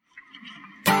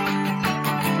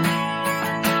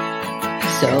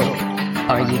So,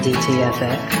 are you DTFF?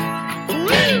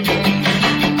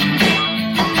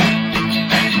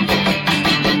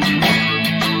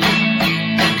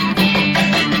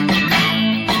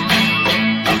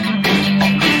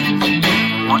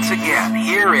 Once again,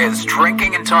 here is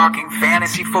Drinking and Talking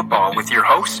Fantasy Football with your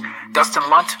hosts, Dustin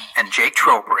Lunt and Jake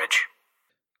Trowbridge.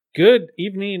 Good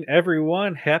evening,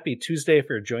 everyone. Happy Tuesday if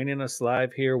you're joining us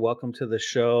live here. Welcome to the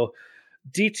show.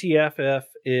 DTFF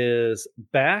is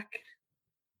back,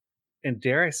 and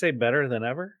dare I say better than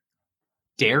ever?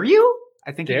 Dare you?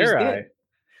 I think you just Dare did. I?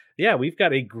 Yeah, we've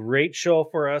got a great show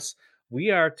for us. We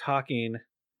are talking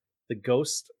the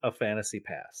Ghost of Fantasy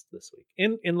Past this week.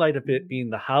 In light of it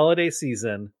being the holiday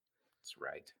season, That's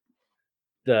right.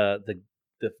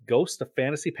 the Ghost of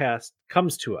Fantasy Past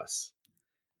comes to us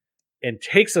and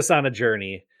takes us on a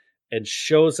journey and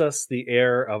shows us the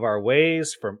error of our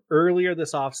ways from earlier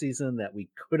this offseason that we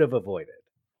could have avoided.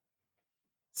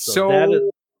 So that is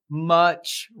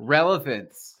much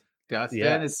relevance, Dustin.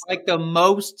 Yes. It's like the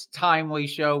most timely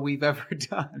show we've ever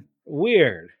done.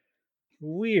 weird.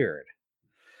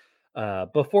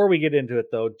 Before we get into it,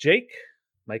 though, Jake,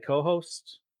 my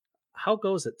co-host, how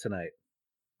goes it tonight?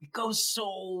 It goes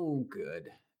so good.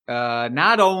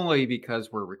 Not only because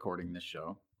we're recording this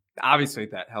show, obviously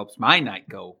that helps my night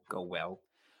go well,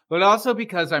 but also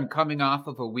because I'm coming off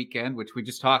of a weekend, which we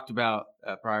just talked about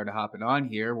prior to hopping on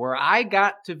here, where I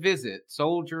got to visit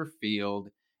Soldier Field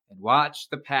and watch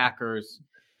the Packers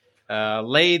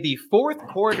lay the fourth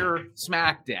quarter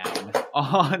smackdown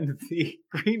on the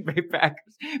Green Bay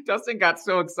Packers. Dustin got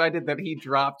so excited that he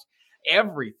dropped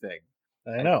everything.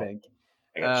 I know. think.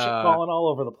 I got shit falling all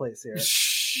over the place here.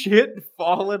 Shit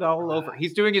falling all over.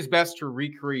 He's doing his best to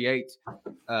recreate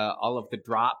all of the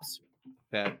drops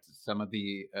that some of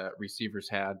the receivers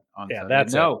had on Sunday.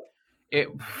 That's it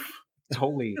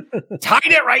totally tied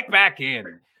it right back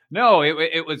in. No,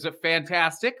 it was a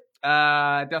fantastic.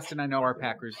 Dustin, I know our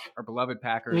beloved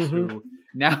Packers, who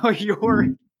now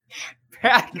your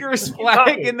Packers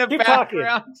flag in the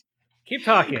background. Keep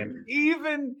talking.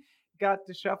 Even got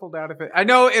shuffled out of it. I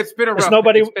know it's been a rough.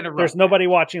 There's nobody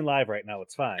watching live right now.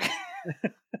 It's fine.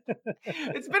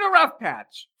 It's been a rough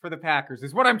patch for the Packers,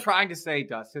 is what I'm trying to say,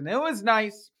 Dustin. It was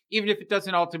nice, even if it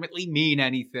doesn't ultimately mean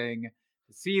anything,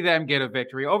 to see them get a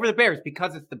victory over the Bears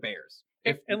because it's the Bears.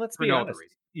 And let's be honest,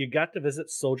 you got to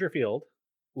visit Soldier Field,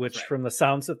 which from the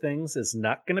sounds of things is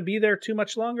not going to be there too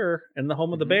much longer in the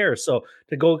home of the Bears. So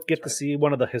to go get to see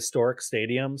one of the historic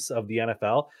stadiums of the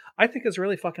NFL, I think is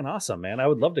really fucking awesome, man. I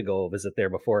would love to go visit there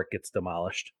before it gets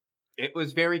demolished. It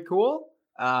was very cool.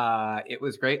 It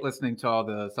was great listening to all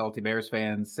the salty Bears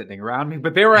fans sitting around me,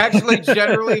 but they were actually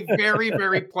generally very,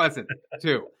 very pleasant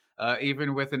too,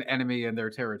 even with an enemy in their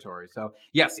territory. So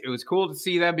yes, it was cool to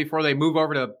see them before they move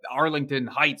over to Arlington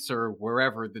Heights or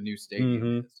wherever the new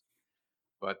stadium is.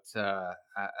 But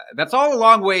that's all a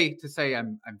long way to say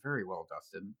I'm very well,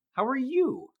 Dustin. How are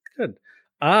you? Good.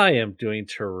 I am doing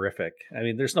terrific. I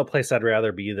mean, there's no place I'd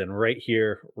rather be than right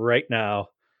here, right now,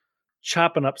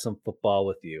 chopping up some football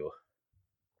with you.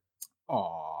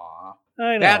 Aw.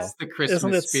 I know. That's the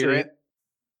Christmas spirit.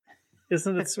 Sweet?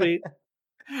 Isn't it sweet?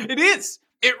 It is.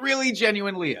 It really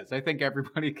genuinely is. I think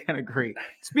everybody can agree.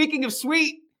 Speaking of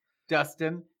sweet,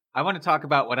 Dustin, I want to talk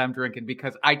about what I'm drinking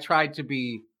because I tried to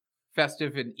be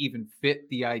festive and even fit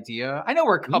the idea. I know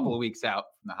we're a couple of weeks out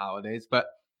from the holidays, but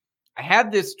I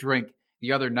had this drink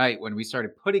the other night when we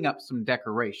started putting up some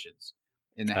decorations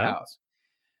in the house.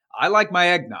 I like my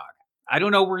eggnog. I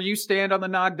don't know where you stand on the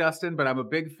nog, Dustin, but I'm a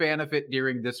big fan of it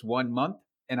during this 1 month,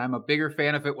 and I'm a bigger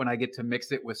fan of it when I get to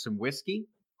mix it with some whiskey.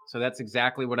 So that's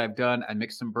exactly what I've done. I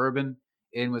mixed some bourbon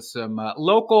in with some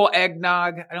local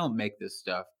eggnog. I don't make this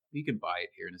stuff. You can buy it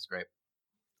here, and it's great.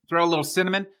 Throw a little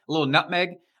cinnamon, a little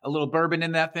nutmeg, a little bourbon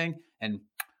in that thing, and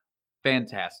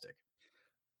fantastic.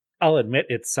 I'll admit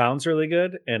it sounds really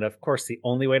good. And of course, the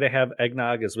only way to have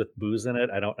eggnog is with booze in it.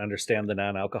 I don't understand the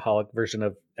non-alcoholic version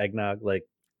of eggnog. Like,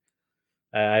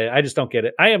 I just don't get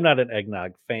it. I am not an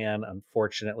eggnog fan,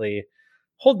 unfortunately.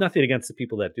 Hold nothing against the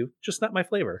people that do. Just not my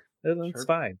flavor. It's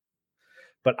fine.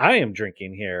 But I am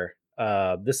drinking here.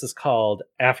 This is called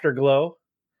Afterglow.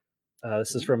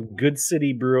 This is from Good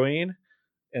City Brewing,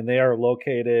 and they are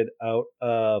located out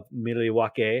of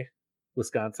Milwaukee,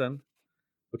 Wisconsin,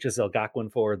 which is Algonquin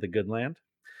for the good land.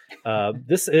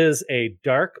 This is a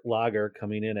dark lager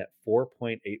coming in at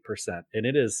 4.8%, and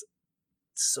it is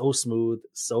so smooth,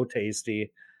 so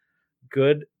tasty,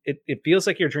 good. It feels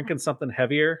like you're drinking something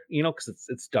heavier, because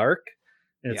it's dark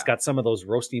and it's got some of those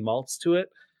roasty malts to it.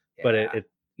 Yeah. But it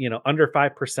under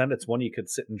 5%, it's one you could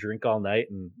sit and drink all night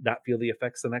and not feel the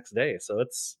effects the next day. So it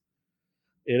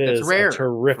is rare a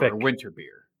terrific for a winter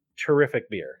beer. terrific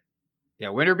beer. Yeah,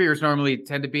 winter beers normally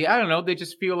tend to be, I don't know, they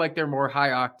just feel like they're more high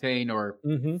octane or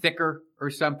thicker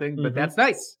or something, but that's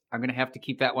nice. I'm going to have to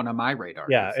keep that one on my radar.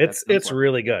 Yeah, it's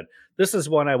really good. This is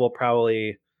one I will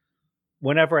probably,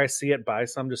 whenever I see it, buy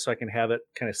some just so I can have it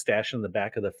kind of stashed in the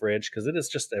back of the fridge because it is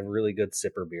just a really good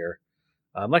sipper beer.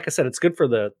 Like I said, it's good for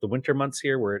the winter months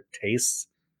here where it tastes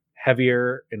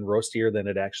heavier and roastier than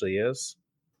it actually is.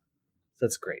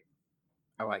 That's great.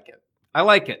 I like it. I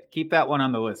like it. Keep that one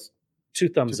on the list. 2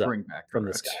 thumbs up bring back from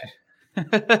this guy.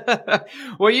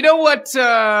 Well, you know what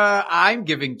I'm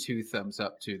giving 2 thumbs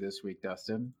up to this week,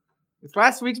 Dustin? It's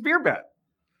last week's beer bet.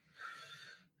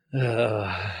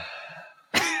 That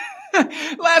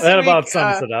about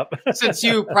sums it up. Since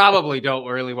you probably don't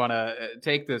really want to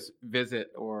take this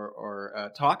visit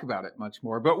or talk about it much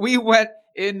more, but we went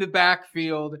in the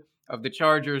backfield of the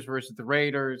Chargers versus the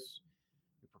Raiders.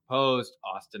 We proposed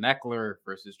Austin Eckler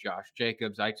versus Josh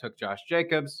Jacobs. I took Josh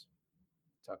Jacobs.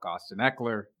 Took Austin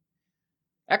Eckler.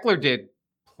 Eckler did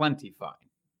plenty fine,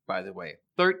 by the way.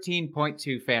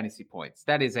 13.2 fantasy points.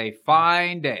 That is a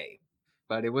fine day.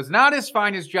 But it was not as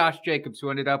fine as Josh Jacobs, who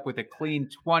ended up with a clean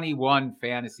 21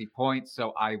 fantasy points.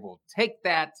 So I will take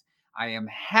that. I am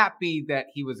happy that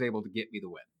he was able to get me the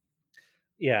win.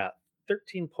 Yeah,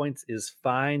 13 points is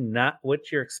fine. Not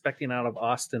what you're expecting out of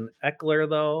Austin Eckler,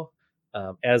 though.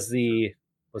 Was he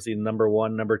number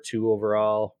 1, number 2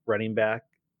 overall running back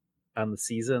on the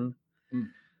season?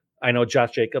 I know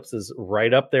Josh Jacobs is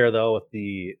right up there, though, with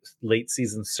the late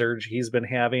season surge he's been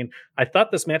having. I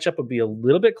thought this matchup would be a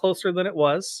little bit closer than it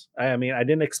was. I mean, I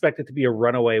didn't expect it to be a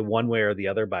runaway one way or the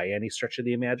other by any stretch of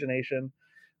the imagination.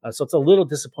 So it's a little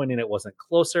disappointing it wasn't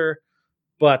closer,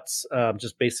 but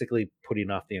just basically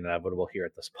putting off the inevitable here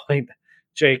at this point.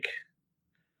 Jake,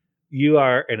 you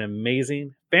are an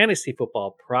amazing fantasy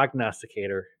football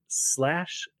prognosticator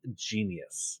 /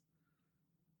 genius.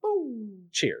 Ooh.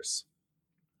 Cheers.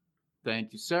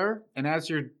 Thank you, sir. And as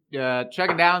you're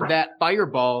checking down that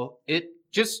Fireball, it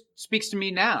just speaks to me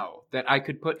now that I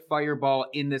could put Fireball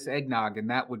in this eggnog,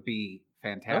 and that would be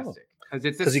fantastic. Because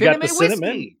it's a cinnamon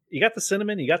whiskey. You got the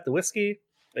cinnamon, you got the whiskey.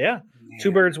 Yeah, man.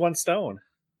 2 birds, 1 stone.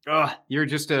 You're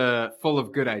just full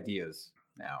of good ideas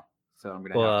now. So I'm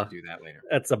going to have to do that later.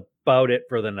 That's about it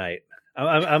for the night.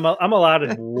 I'm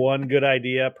allotted 1 good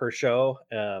idea per show.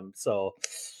 So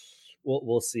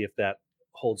we'll see if that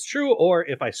holds true or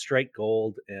if I strike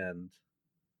gold and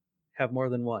have more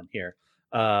than 1 here.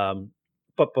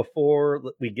 But before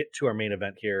we get to our main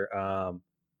event here,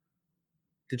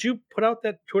 did you put out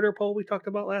that Twitter poll we talked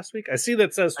about last week? I see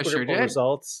that says Twitter poll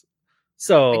results.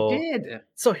 So I did.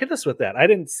 So hit us with that. I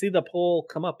didn't see the poll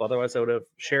come up. Otherwise, I would have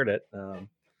shared it.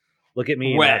 Look at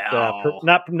me,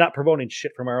 not promoting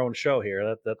shit from our own show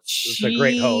here. That's a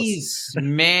great host,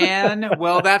 man.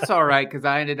 Well, that's all right because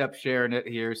I ended up sharing it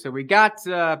here. So we got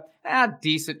a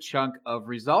decent chunk of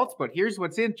results. But here's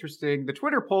what's interesting: the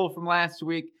Twitter poll from last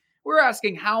week. We're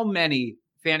asking how many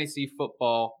fantasy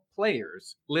football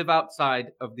players live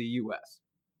outside of the U.S.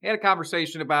 We had a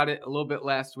conversation about it a little bit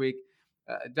last week.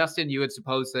 Dustin, you had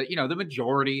supposed that the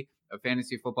majority of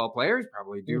fantasy football players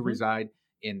probably do reside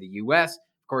in the U.S.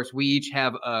 Of course, we each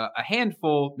have a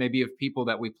handful, maybe, of people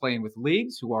that we play in with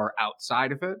leagues who are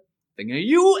outside of it. Thinking of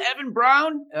you, Evan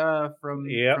Brown, from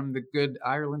the good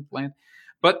Ireland land.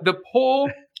 But the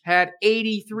poll had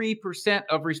 83%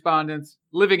 of respondents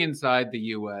living inside the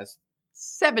U.S.,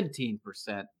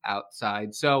 17%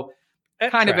 outside. So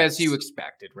kind of as you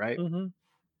expected, right? Mm-hmm.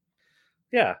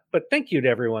 Yeah, but thank you to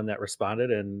everyone that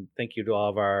responded, and thank you to all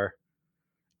of our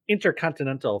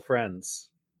intercontinental friends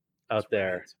out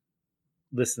there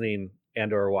listening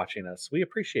and or watching us. We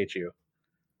appreciate you.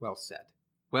 Well said.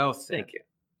 Well said. Thank you.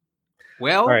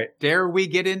 Well, dare we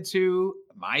get into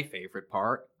my favorite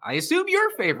part? I assume your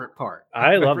favorite part.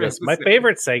 I love this. My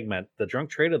favorite segment, the drunk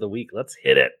trade of the week. Let's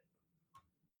hit it.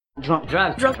 Drunk,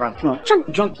 hammer,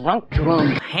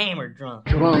 drunk.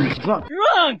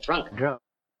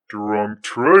 Drunk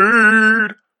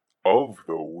trade of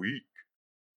the week.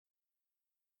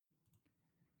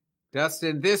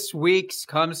 Dustin, this week's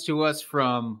comes to us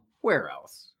from where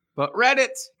else? But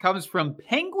Reddit comes from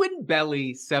Penguin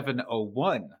Belly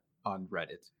 701 on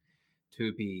Reddit,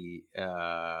 to be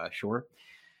sure.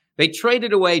 They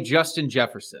traded away Justin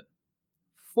Jefferson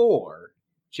for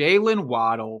Jalen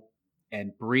Waddle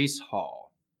and Breece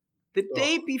Hall. The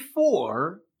day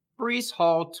before, Breece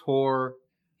Hall tore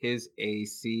his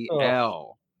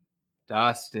ACL.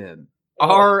 Dustin.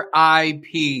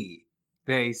 R.I.P.,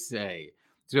 they say.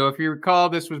 So if you recall,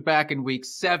 this was back in week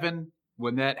 7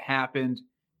 when that happened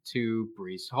to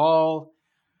Breece Hall.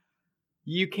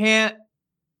 You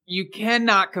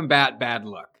cannot combat bad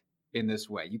luck in this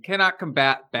way. You cannot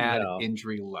combat bad No.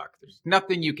 injury luck. There's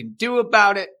nothing you can do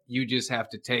about it. You just have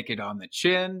to take it on the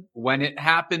chin when it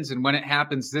happens. And when it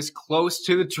happens this close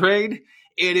to the trade,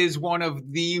 it is one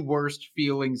of the worst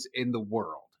feelings in the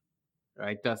world.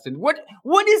 Right, Dustin? What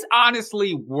is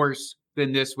honestly worse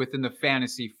than this within the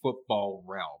fantasy football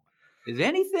realm? Is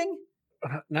anything?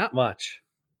 Not much.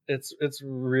 It's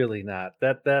really not.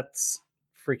 That's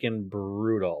freaking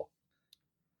brutal.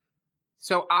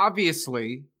 So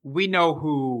obviously, we know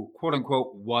who, quote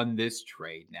unquote, won this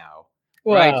trade now.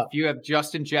 Well, right? If you have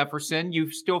Justin Jefferson,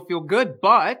 you still feel good,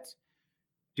 but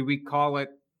do we call it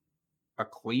a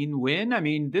clean win? I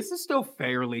mean, this is still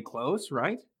fairly close,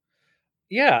 right?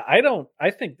 yeah, I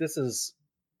think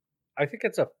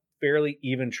it's a fairly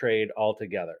even trade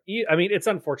altogether. I mean, it's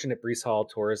unfortunate Brees Hall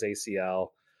tore his ACL.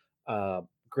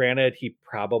 Granted, he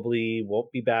probably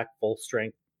won't be back full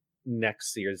strength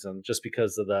next season just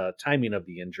because of the timing of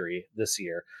the injury this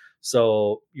year.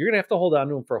 So you're going to have to hold on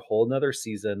to him for a whole nother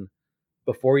season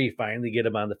before you finally get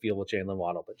him on the field with Jalen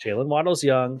Waddle. But Jalen Waddle's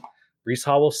young. Brees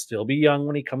Hall will still be young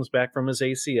when he comes back from his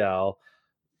ACL.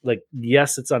 Like,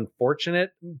 yes, it's unfortunate,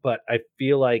 but I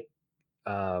feel like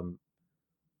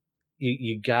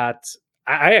you got.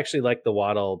 I actually like the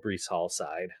Waddle Brees Hall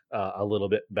side a little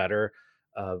bit better,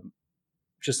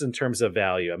 just in terms of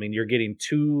value. I mean, you're getting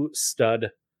two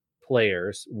stud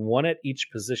players, one at each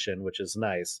position, which is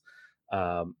nice.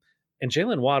 And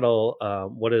Jalen Waddle,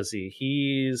 what is he?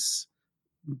 He's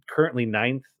currently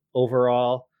 9th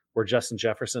overall, where Justin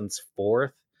Jefferson's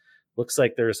 4th. Looks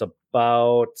like there's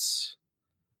about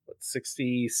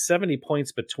 60, 70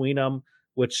 points between them,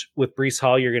 which with Brees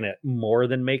Hall, you're going to more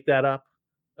than make that up.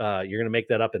 You're going to make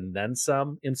that up and then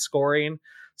some in scoring.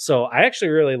 So I actually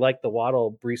really like the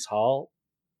Waddle Brees Hall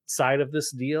side of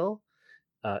this deal.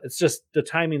 It's just the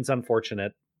timing's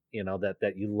unfortunate,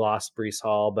 that you lost Brees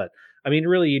Hall, but I mean,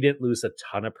 really, you didn't lose a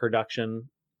ton of production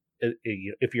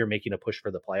if you're making a push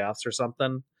for the playoffs or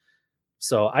something.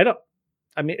 So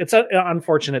it's an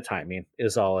unfortunate timing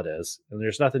is all it is. And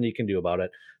there's nothing you can do about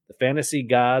it. The fantasy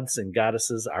gods and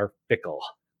goddesses are fickle.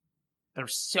 They're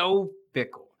so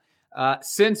fickle.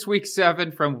 Since week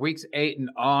 7, from weeks 8 and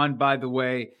on, by the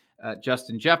way,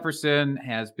 Justin Jefferson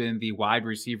has been the wide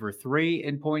receiver 3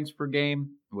 in points per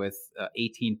game with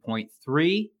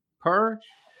 18.3 per.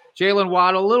 Jalen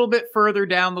Waddle, a little bit further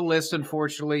down the list,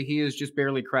 unfortunately. He is just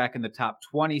barely cracking the top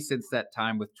 20 since that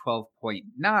time with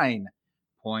 12.9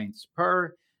 points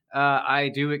per. I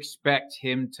do expect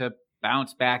him to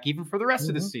bounce back even for the rest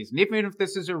of the season. Even if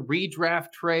this is a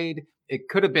redraft trade, it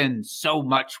could have been so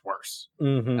much worse.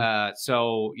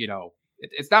 So,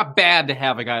 it's not bad to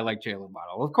have a guy like Jalen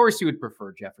Waddle. Of course, you would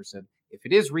prefer Jefferson if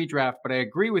it is redraft, but I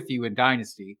agree with you in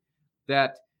Dynasty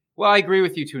that, I agree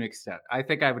with you to an extent. I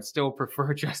think I would still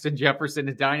prefer Justin Jefferson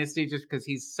in Dynasty just because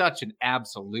he's such an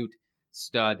absolute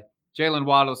stud. Jalen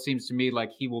Waddle seems to me like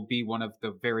he will be one of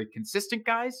the very consistent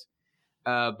guys,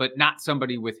 but not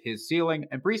somebody with his ceiling.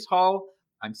 And Brees Hall,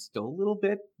 I'm still a little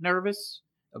bit nervous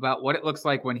about what it looks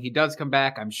like when he does come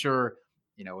back. I'm sure,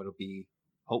 it'll be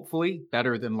hopefully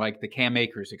better than like the Cam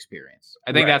Akers experience.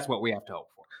 I think that's what we have to hope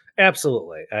for.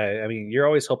 Absolutely. I mean, you're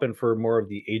always hoping for more of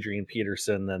the Adrian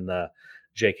Peterson than the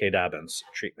J.K. Dobbins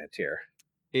treatment here.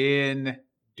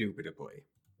 Indubitably.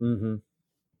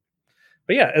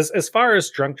 But yeah, as far as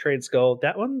drunk trades go,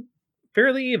 that one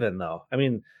fairly even though. I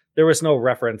mean, there was no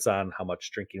reference on how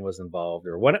much drinking was involved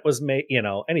or when it was made,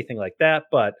 anything like that.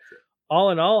 But all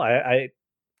in all, I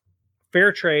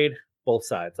fair trade, both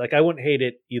sides. Like, I wouldn't hate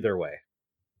it either way.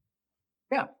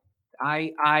 Yeah,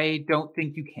 I don't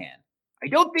think you can. I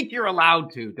don't think you're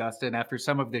allowed to, Dustin, after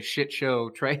some of the shit show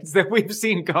trades that we've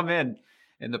seen come in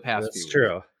the past few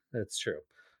weeks. That's true.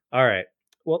 All right.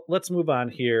 Well, let's move on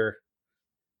here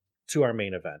to our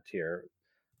main event here.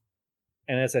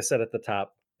 And as I said at the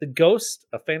top, the ghost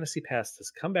of Fantasy Past has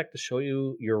come back to show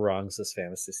you your wrongs this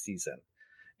fantasy season.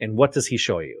 And what does he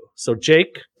show you? So,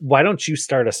 Jake, why don't you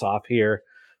start us off here?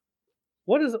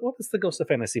 What is the ghost of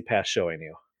Fantasy Past showing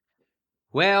you?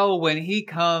 Well, when he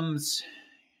comes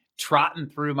trotting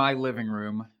through my living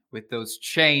room with those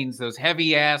chains, those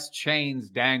heavy-ass chains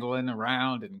dangling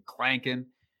around and clanking,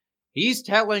 he's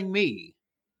telling me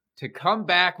to come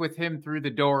back with him through the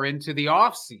door into the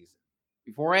offseason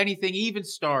before anything even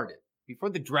started, before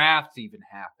the drafts even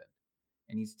happened.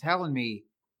 And he's telling me,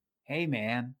 hey,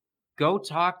 man, go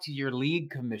talk to your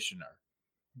league commissioner.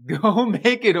 Go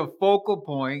make it a focal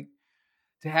point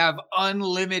to have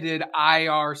unlimited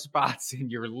IR spots in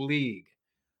your league.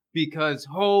 Because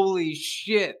holy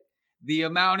shit, the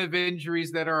amount of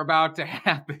injuries that are about to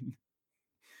happen.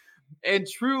 And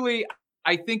truly,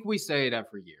 I think we say it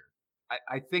every year.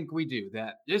 I think we do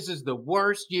that. This is the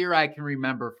worst year I can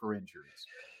remember for injuries.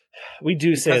 We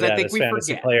do say Because I that think as we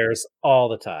fantasy forget. players all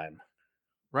the time.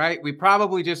 Right? We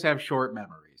probably just have short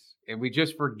memories and we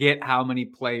just forget how many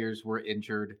players were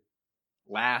injured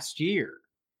last year.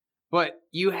 But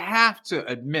you have to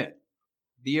admit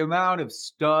the amount of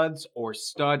studs or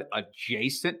stud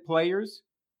adjacent players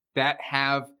that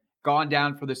have gone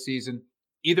down for the season,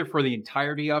 either for the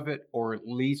entirety of it or at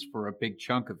least for a big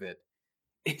chunk of it.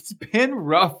 It's been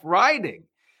rough riding.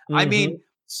 I mean,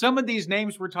 some of these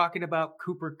names we're talking about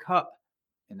Cooper Kupp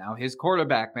and now his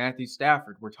quarterback, Matthew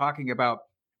Stafford. We're talking about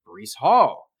Breece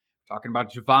Hall, talking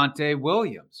about Javonte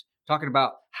Williams, talking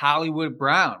about Hollywood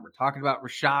Brown. We're talking about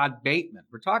Rashad Bateman.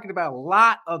 We're talking about a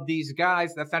lot of these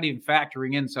guys. That's not even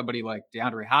factoring in somebody like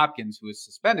DeAndre Hopkins, who was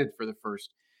suspended for the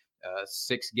first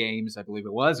 6 games, I believe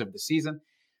it was, of the season.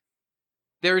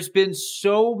 There's been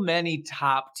so many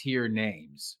top tier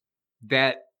names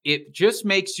that it just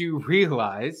makes you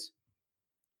realize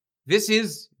this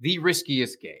is the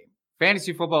riskiest game.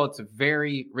 Fantasy football, it's a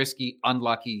very risky,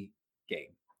 unlucky game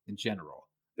in general.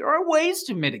 There are ways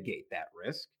to mitigate that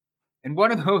risk. And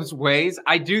one of those ways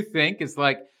I do think is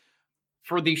like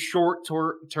for the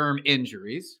short-term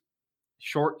injuries,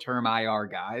 short-term IR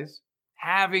guys,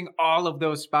 having all of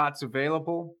those spots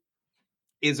available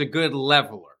is a good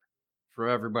leveler for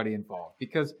everybody involved.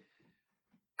 Because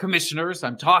commissioners,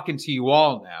 I'm talking to you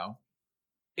all now.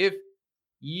 If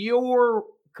your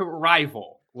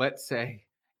rival, let's say,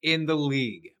 in the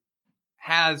league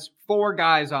has 4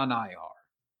 guys on IR,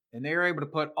 and they're able to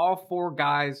put all 4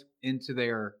 guys into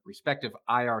their respective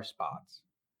IR spots,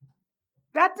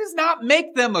 that does not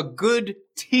make them a good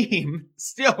team.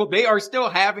 Still, they are still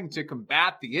having to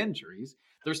combat the injuries.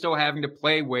 They're still having to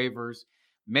play waivers,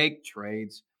 make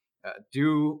trades,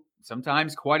 do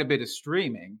sometimes quite a bit of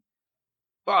streaming.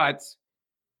 But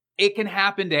it can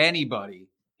happen to anybody.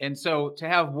 And so to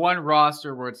have one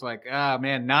roster where it's like,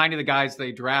 man, 9 of the guys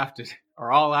they drafted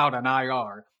are all out on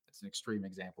IR. That's an extreme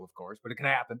example, of course, but it can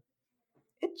happen.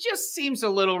 It just seems a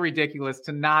little ridiculous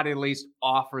to not at least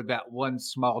offer that one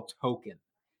small token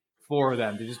for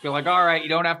them to just be like, all right, you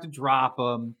don't have to drop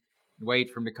them, wait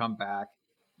for them to come back.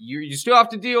 You still have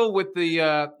to deal with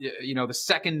the the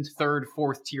second, third,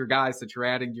 fourth tier guys that you're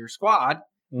adding to your squad.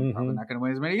 Probably not going to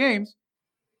win as many games.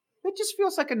 It just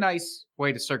feels like a nice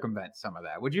way to circumvent some of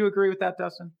that. Would you agree with that,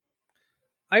 Dustin?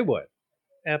 I would.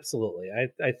 Absolutely.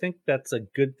 I think that's a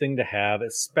good thing to have,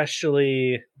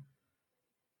 especially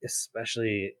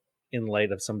in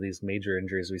light of some of these major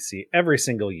injuries we see every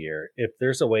single year. If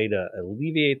there's a way to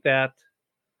alleviate that,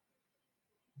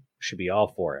 should be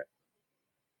all for it.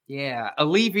 Yeah,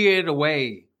 alleviate it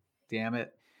away. Damn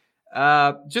it.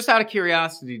 Just out of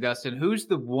curiosity, Dustin, who's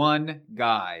the one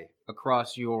guy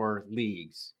across your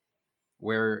leagues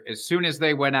where as soon as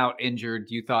they went out injured,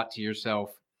 you thought to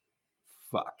yourself,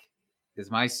 fuck,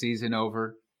 is my season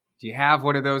over? Do you have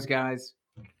one of those guys?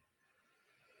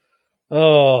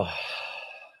 Oh,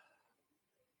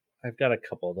 I've got a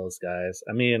couple of those guys.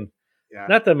 I mean,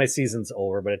 not that my season's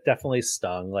over, but it definitely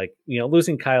stung. Like,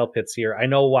 losing Kyle Pitts here. I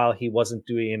know while he wasn't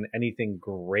doing anything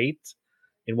great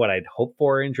in what I'd hoped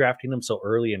for in drafting him so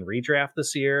early in redraft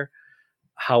this year,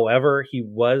 however, he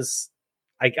was,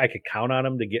 I could count on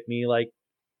him to get me like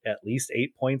at least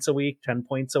 8 points a week, 10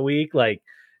 points a week. Like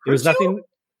it was nothing.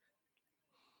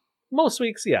 Most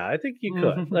weeks, yeah, I think you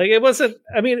could. Like it wasn't.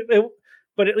 I mean,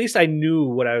 but at least I knew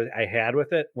what I had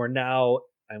with it. Where now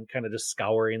I'm kind of just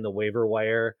scouring the waiver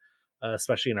wire,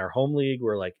 especially in our home league,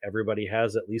 where like everybody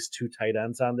has at least 2 tight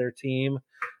ends on their team.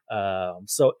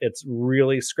 So it's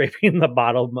really scraping the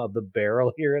bottom of the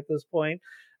barrel here at this point,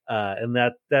 and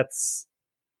that's.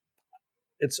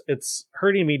 It's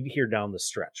hurting me here down the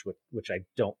stretch, which I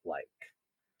don't like.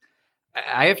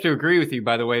 I have to agree with you,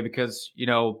 by the way, because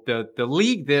the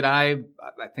league that I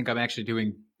think I'm actually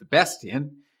doing the best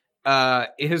in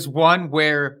is one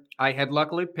where I had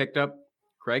luckily picked up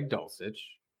Craig Dulcich,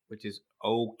 which is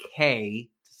okay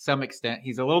to some extent.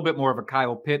 He's a little bit more of a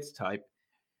Kyle Pitts type,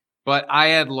 but I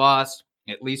had lost,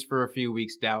 at least for a few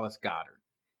weeks, Dallas Goedert,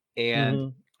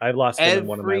 and I've lost him in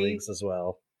one of my leagues as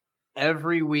well.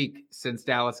 Every week since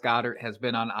Dallas Goedert has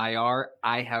been on IR,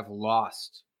 I have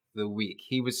lost the week.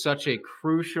 He was such a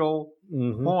crucial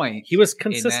point. He was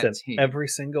consistent every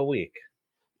single week.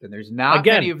 And there's not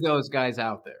many of those guys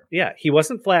out there. Yeah, he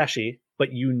wasn't flashy,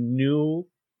 but you knew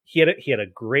he had a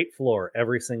great floor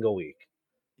every single week.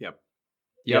 Yep.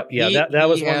 Yeah, that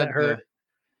was one that hurt.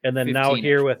 And then now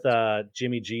here with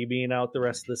Jimmy G being out the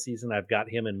rest of the season, I've got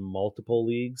him in multiple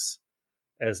leagues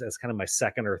as kind of my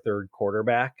second or third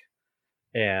quarterback.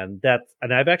 And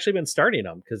I've actually been starting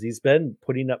him because he's been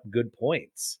putting up good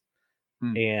points.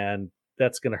 And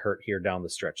that's going to hurt here down the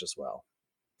stretch as well.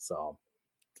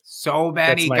 So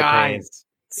many my guys.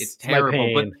 pain. It's my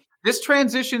terrible. But pain. this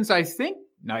transitions, I think,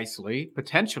 nicely,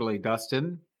 potentially,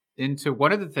 Dustin, into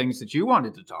one of the things that you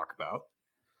wanted to talk about.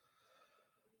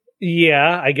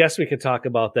 Yeah, I guess we could talk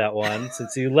about that one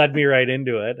since you led me right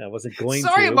into it. I wasn't going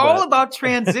Sorry, to. I'm all about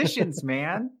transitions,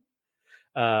 man.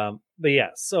 But yeah,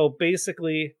 so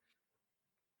basically,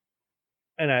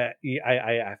 and I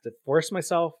have to force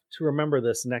myself to remember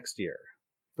this next year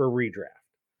for redraft.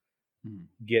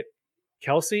 Get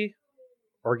Kelsey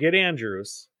or get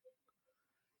Andrews.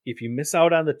 If you miss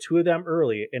out on the two of them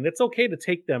early, and it's okay to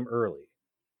take them early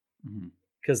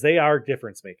because they are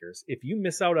difference makers. If you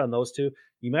miss out on those two,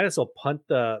 you might as well punt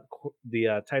the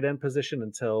tight end position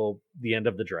until the end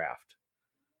of the draft.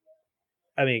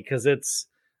 I mean, because it's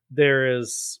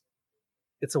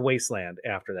a wasteland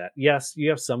after that. Yes, you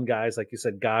have some guys, like you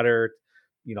said, Goddard,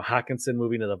 Hawkinson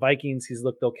moving to the Vikings. He's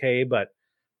looked okay, but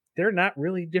they're not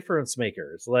really difference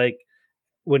makers. Like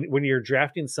when you're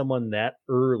drafting someone that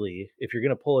early, if you're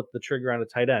going to pull the trigger on a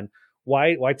tight end,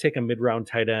 why take a mid-round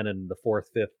tight end in the 4th,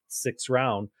 5th, 6th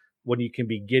round when you can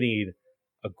be getting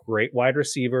a great wide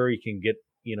receiver? You can get,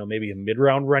 maybe a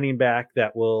mid-round running back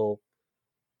that will,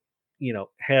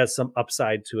 has some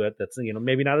upside to it. That's,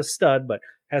 maybe not a stud, but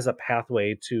has a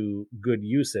pathway to good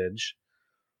usage.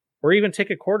 Or even take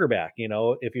a quarterback.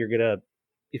 If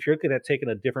you're looking at taking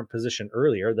a different position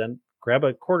earlier, then grab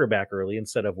a quarterback early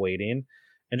instead of waiting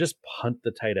and just punt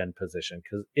the tight end position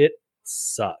because it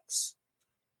sucks.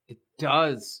 It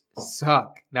does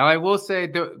suck. Now, I will say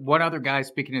the one other guy,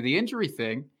 speaking of the injury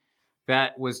thing,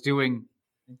 that was doing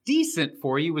decent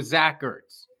for you was Zach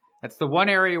Ertz. That's the one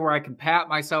area where I can pat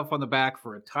myself on the back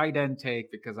for a tight end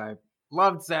take because I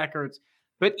loved Zach Ertz.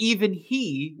 But even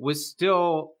he was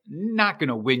still not going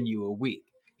to win you a week.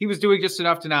 He was doing just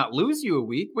enough to not lose you a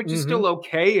week, which is still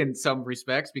okay in some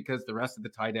respects because the rest of the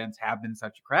tight ends have been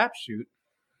such a crapshoot.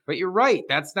 But you're right.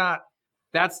 That's not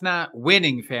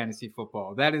winning fantasy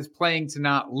football. That is playing to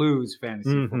not lose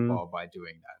fantasy football by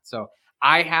doing that. So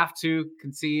I have to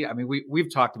concede. I mean,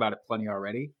 we've talked about it plenty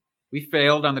already. We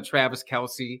failed on the Travis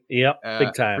Kelce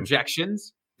big time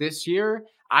projections this year.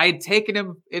 I had taken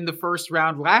him in the first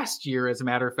round last year, as a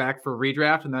matter of fact, for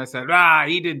redraft. And then I said,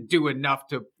 he didn't do enough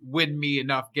to win me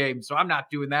enough games. So I'm not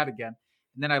doing that again.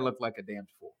 And then I looked like a damn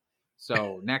fool.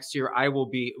 So next year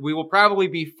we will probably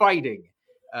be fighting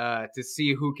to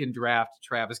see who can draft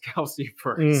Travis Kelce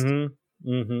first.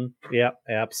 Yeah,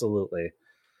 absolutely.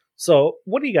 So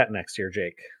what do you got next year,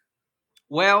 Jake?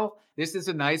 Well, this is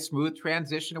a nice, smooth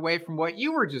transition away from what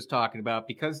you were just talking about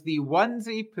because the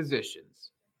onesie positions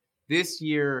this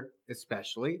year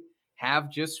especially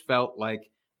have just felt like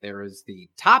there is the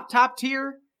top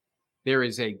tier, there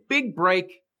is a big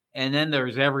break, and then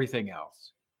there's everything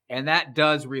else. And that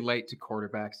does relate to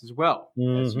quarterbacks as well,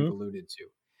 as you've alluded to.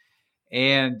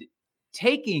 And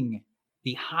taking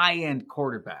the high-end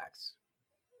quarterbacks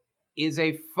is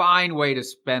a fine way to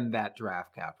spend that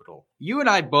draft capital. You and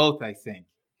I both, I think,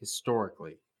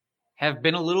 historically, have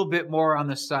been a little bit more on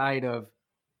the side of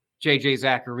J.J.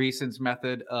 Zacharyason's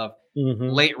method of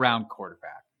late-round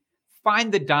quarterback.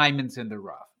 Find the diamonds in the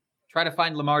rough. Try to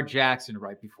find Lamar Jackson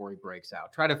right before he breaks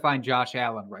out. Try to find Josh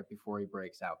Allen right before he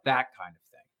breaks out. That kind of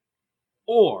thing.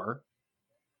 Or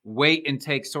wait and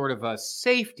take sort of a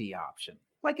safety option,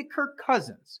 like a Kirk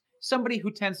Cousins, somebody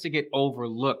who tends to get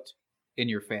overlooked in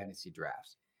your fantasy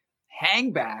drafts.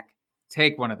 Hang back,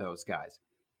 take one of those guys.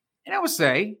 And I would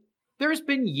say there's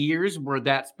been years where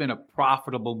that's been a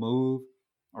profitable move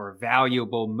or a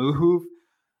valuable move.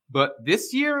 But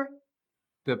this year,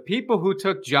 the people who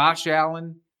took Josh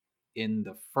Allen in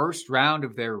the first round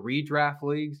of their redraft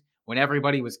leagues, when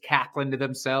everybody was cackling to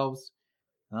themselves,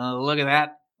 look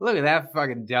at that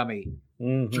fucking dummy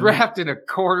drafted a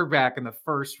quarterback in the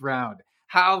first round.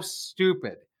 How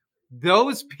stupid.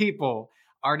 Those people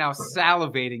are now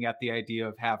salivating at the idea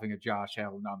of having a Josh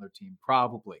Allen on their team,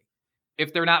 probably.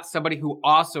 If they're not somebody who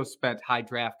also spent high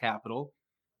draft capital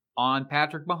on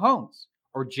Patrick Mahomes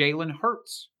or Jalen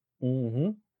Hurts.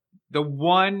 The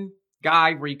one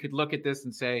guy where you could look at this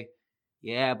and say,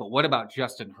 yeah, but what about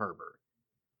Justin Herbert?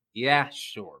 Yeah,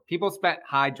 sure. People spent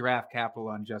high draft capital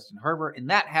on Justin Herbert, and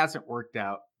that hasn't worked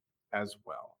out as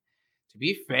well. To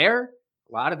be fair,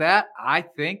 a lot of that, I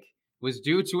think, was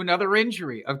due to another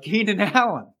injury of Keenan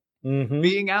Allen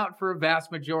being out for a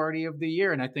vast majority of the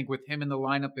year. And I think with him in the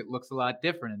lineup, it looks a lot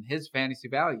different, and his fantasy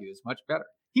value is much better.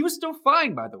 He was still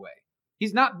fine, by the way.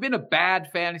 He's not been a bad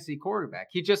fantasy quarterback.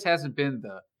 He just hasn't been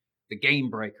the game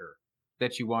breaker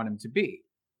that you want him to be.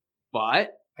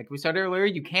 But like we said earlier,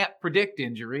 you can't predict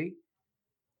injury.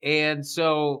 And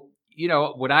so,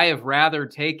 would I have rather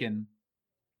taken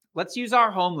let's use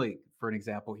our home league for an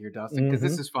example here, Dustin, because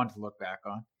this Mhm. is fun to look back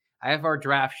on. I have our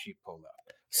draft sheet pulled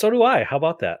up. So do I. How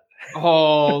about that?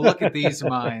 Oh, look at these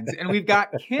minds. And we've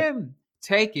got Kim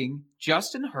taking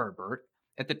Justin Herbert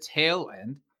at the tail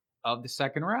end of the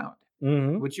second round.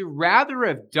 Mhm. Would you rather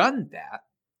have done that,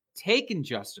 taken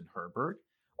Justin Herbert,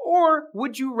 or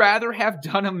would you rather have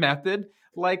done a method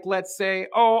like, let's say,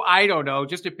 I don't know,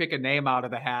 just to pick a name out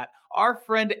of the hat, our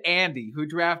friend Andy, who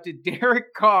drafted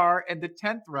Derek Carr in the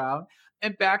 10th round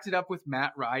and backed it up with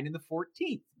Matt Ryan in the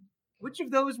 14th? Which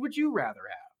of those would you rather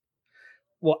have?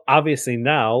 Well, obviously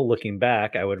now looking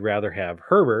back, I would rather have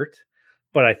Herbert,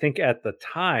 but I think at the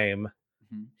time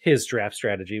Mhm. his draft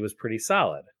strategy was pretty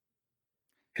solid.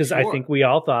 Because I Sure. think we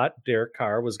all thought Derek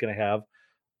Carr was going to have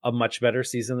a much better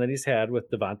season than he's had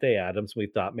with Devontae Adams. We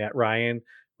thought Matt Ryan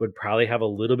would probably have a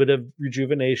little bit of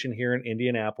rejuvenation here in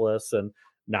Indianapolis and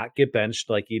not get benched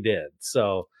like he did.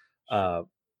 So, and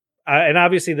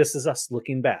obviously this is us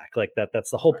looking back like that.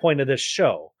 That's the whole Right. point of this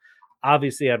show.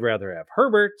 Obviously, I'd rather have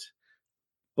Herbert,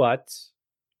 but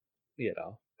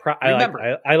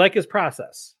Remember, I like his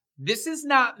process. this is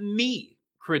not me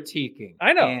critiquing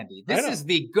I know. Andy. I This know. is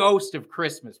the ghost of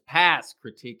Christmas past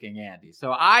critiquing Andy.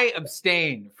 So I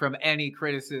abstain from any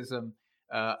criticism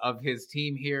of his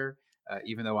team here,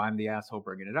 even though I'm the asshole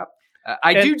bringing it up.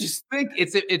 I And- do just think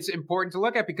it's important to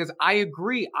look at because I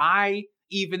agree. I,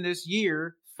 even this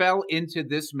year, fell into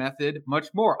this method much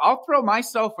more. I'll throw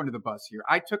myself under the bus here.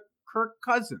 I took Kirk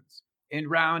Cousins in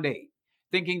round 8,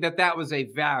 thinking that was a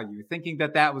value, thinking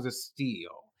that was a steal.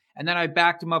 And then I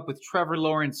backed him up with Trevor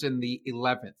Lawrence in the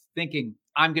 11th, thinking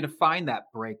I'm going to find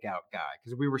that breakout guy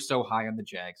because we were so high on the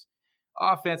Jags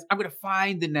offense. I'm going to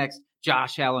find the next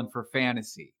Josh Allen for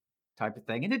fantasy type of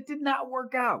thing. And it did not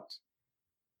work out.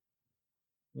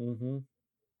 Mm-hmm.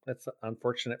 That's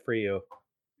unfortunate for you.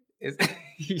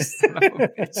 You son of a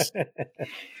bitch.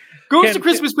 Ghost of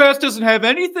Christmas Past doesn't have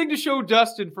anything to show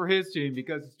Dustin for his team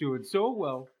because it's doing so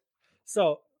well.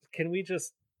 So can we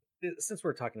just, since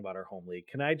we're talking about our home league,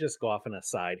 can I just go off on a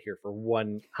side here for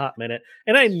one hot minute?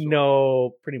 And I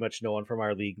know pretty much no one from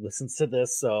our league listens to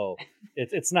this, so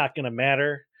it's not going to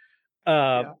matter.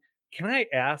 Yeah. Can I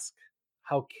ask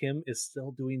how Kim is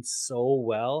still doing so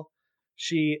well?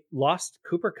 She lost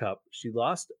Cooper Kupp. She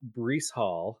lost Breece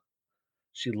Hall.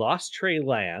 She lost Trey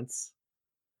Lance.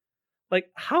 Like,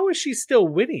 how is she still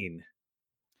winning?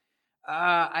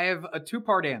 I have a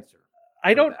 2-part answer.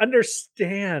 I don't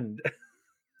understand.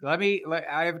 I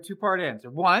have a 2-part answer.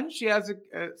 One, she has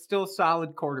a still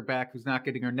solid quarterback who's not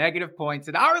getting her negative points.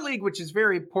 In our league, which is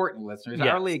very important, listeners, Yes.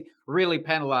 our league really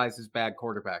penalizes bad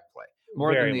quarterback play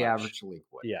more Very than the much. average league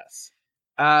would. Yes.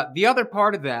 The other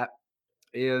part of that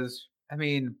is,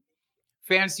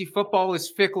 fantasy football is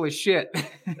fickle as shit.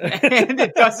 And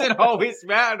it doesn't always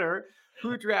matter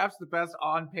who drafts the best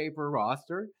on paper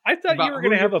roster. I thought about you were who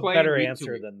going to have you're a playing better week to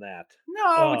answer week. than that.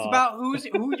 No, it's Oh. about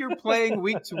who you're playing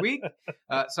week to week.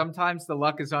 Sometimes the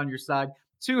luck is on your side.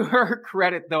 To her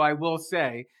credit, though, I will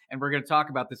say, and we're going to talk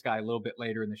about this guy a little bit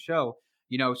later in the show,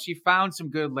 she found some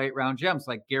good late round gems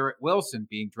like Garrett Wilson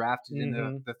being drafted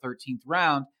in the 13th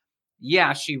round.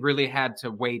 Yeah, she really had to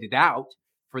wait it out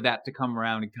for that to come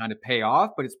around and kind of pay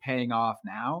off, but it's paying off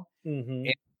now. Mm-hmm.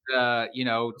 And,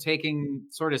 taking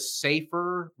sort of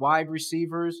safer wide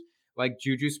receivers like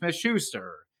Juju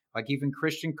Smith-Schuster, like even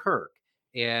Christian Kirk,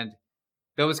 and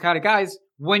those kind of guys.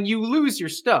 When you lose your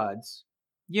studs,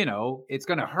 it's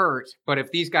going to hurt. But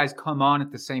if these guys come on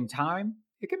at the same time,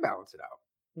 it can balance it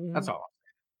out. Mm-hmm. That's all.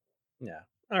 Yeah.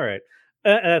 All right.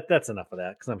 That's enough of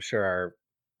that because I'm sure our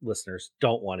listeners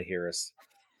don't want to hear us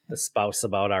espouse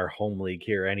about our home league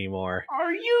here anymore.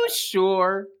 Are you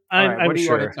sure? I'm what do you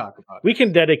sure. want to talk about? We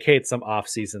can dedicate some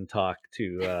off-season talk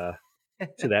to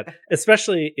that,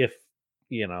 especially if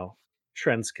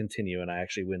trends continue and I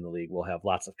actually win the league. We'll have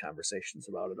lots of conversations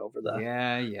about it over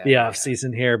the off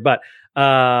season here. But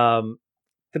the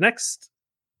next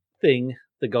thing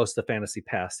the Ghost of Fantasy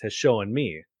Past has shown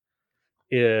me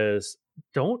is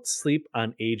don't sleep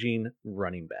on aging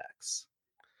running backs.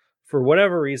 For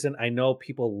whatever reason, I know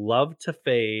people love to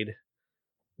fade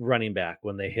running back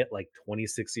when they hit like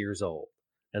 26 years old.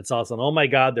 And it's also, oh my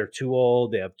God, they're too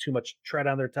old. They have too much tread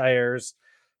on their tires.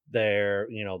 They're,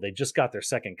 they just got their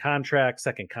second contract.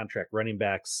 Second contract running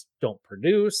backs don't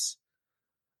produce.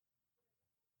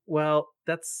 Well,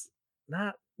 that's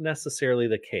not necessarily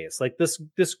the case. Like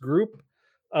this group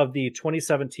of the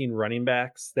 2017 running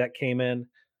backs that came in,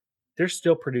 they're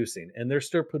still producing and they're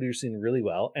still producing really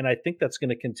well. And I think that's going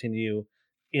to continue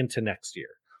into next year,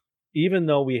 even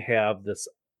though we have this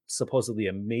supposedly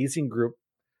amazing group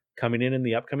coming in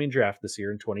the upcoming draft this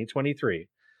year in 2023.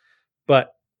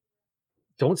 But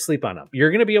don't sleep on them. You're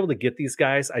going to be able to get these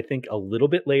guys, I think, a little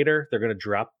bit later. They're going to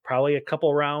drop probably a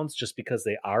couple rounds just because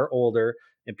they are older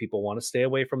and people want to stay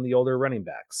away from the older running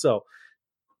backs. So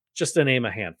just to name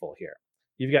a handful here.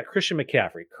 You've got Christian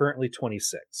McCaffrey, currently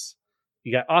 26.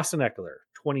 You got Austin Eckler,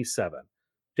 27.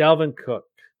 Dalvin Cook,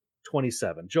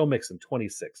 27. Joe Mixon,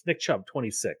 26. Nick Chubb,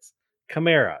 26.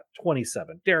 Kamara,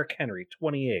 27. Derrick Henry,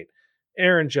 28.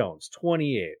 Aaron Jones,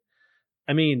 28.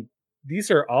 I mean,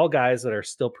 these are all guys that are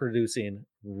still producing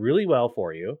really well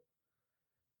for you.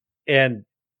 And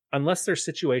unless their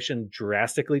situation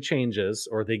drastically changes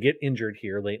or they get injured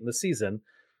here late in the season,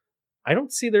 I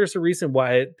don't see there's a reason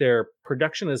why their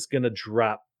production is going to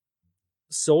drop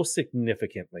so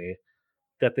significantly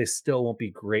that they still won't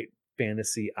be great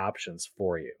fantasy options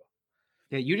for you.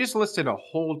 Yeah, you just listed a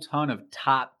whole ton of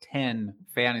top 10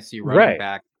 fantasy running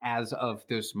backs as of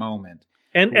this moment.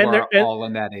 And they're all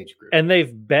in that age group. And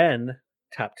they've been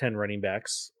top 10 running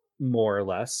backs more or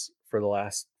less for the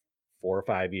last 4 or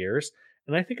 5 years.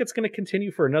 And I think it's going to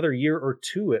continue for another year or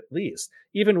two at least,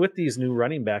 even with these new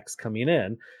running backs coming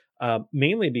in,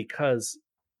 mainly because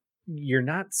you're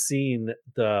not seeing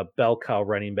the bell cow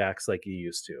running backs like you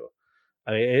used to.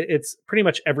 I mean, it's pretty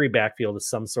much every backfield is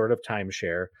some sort of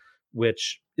timeshare,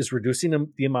 which is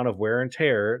reducing the amount of wear and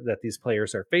tear that these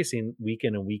players are facing week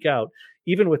in and week out,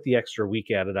 even with the extra week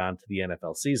added on to the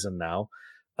NFL season now.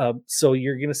 So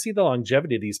you're going to see the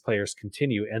longevity of these players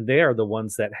continue, and they are the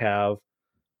ones that have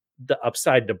the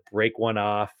upside to break one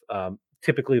off.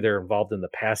 Typically, they're involved in the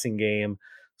passing game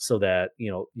so that,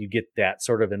 you get that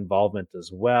sort of involvement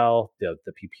as well, the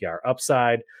PPR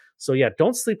upside. So yeah,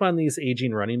 don't sleep on these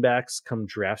aging running backs come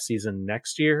draft season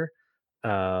next year.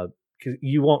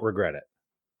 You won't regret it.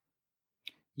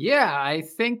 Yeah, I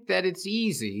think that it's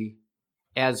easy,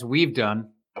 as we've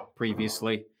done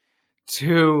previously,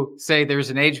 to say there's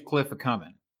an age cliff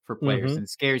coming for players and it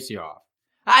scares you off.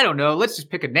 I don't know. Let's just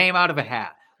pick a name out of a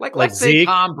hat. Let's say Zeke?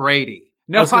 Tom Brady.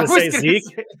 No, I was going to say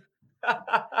Zeke.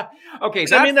 Okay,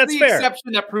 I mean, that's the fair.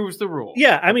 exception that proves the rule.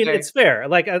 Yeah, I mean, it's fair.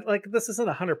 Like this isn't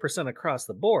 100% across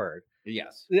the board.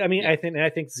 Yes. I mean, yes. I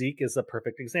think Zeke is a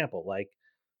perfect example. Like,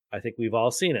 I think we've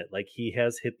all seen it. Like, he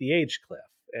has hit the age cliff,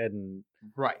 and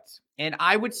right. And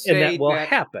I would say that will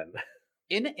happen.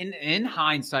 In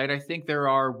hindsight, I think there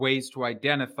are ways to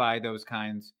identify those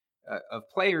kinds of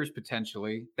players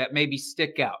potentially that maybe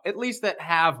stick out, at least that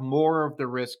have more of the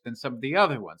risk than some of the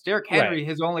other ones. Derrick Henry,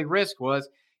 his only risk was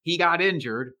he got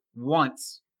injured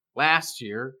once last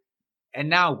year, and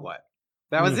now what?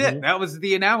 That was it. That was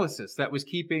the analysis that was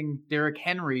keeping Derrick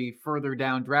Henry further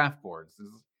down draft boards.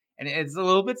 And it's a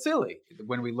little bit silly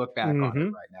when we look back on it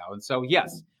right now. And so,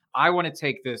 yes, I want to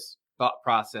take this thought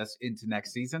process into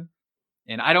next season.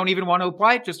 And I don't even want to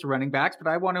apply it just to running backs, but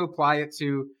I want to apply it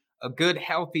to a good,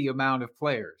 healthy amount of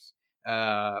players.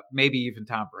 Maybe even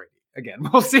Tom Brady. Again,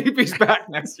 we'll see if he's back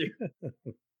next year.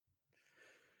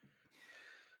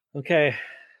 Okay.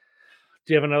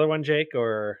 Do you have another one, Jake?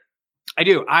 Or I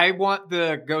do. I want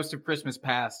the Ghost of Christmas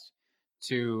Past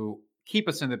to keep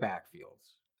us in the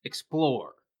backfields,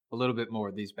 explore a little bit more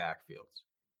of these backfields.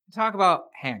 Talk about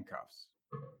handcuffs.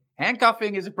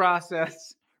 Handcuffing is a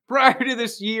process. Prior to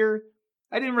this year,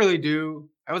 I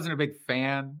wasn't a big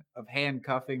fan of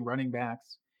handcuffing running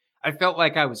backs. I felt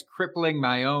like I was crippling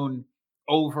my own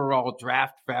overall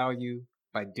draft value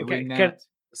by doing that.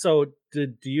 So do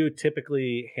you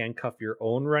typically handcuff your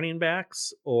own running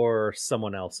backs or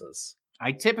someone else's?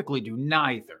 I typically do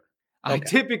neither. Okay. I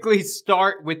typically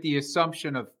start with the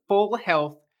assumption of full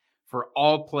health for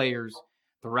all players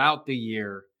throughout the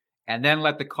year, and then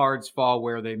let the cards fall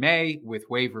where they may with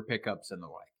waiver pickups and the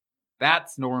like.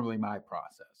 That's normally my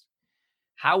process.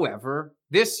 However,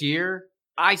 this year,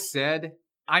 I said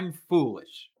I'm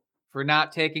foolish for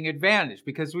not taking advantage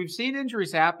because we've seen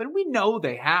injuries happen. We know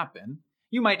they happen.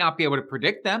 You might not be able to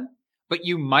predict them, but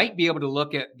you might be able to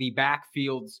look at the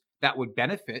backfields that would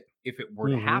benefit if it were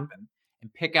to happen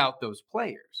and pick out those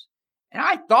players. And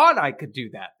I thought I could do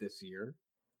that this year.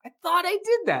 I thought I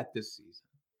did that this season.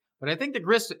 But I think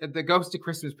the Ghost of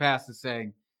Christmas Past is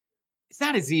saying it's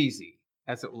not as easy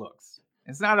as it looks.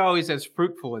 It's not always as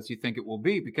fruitful as you think it will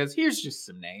be because here's just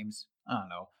some names. I don't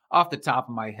know, off the top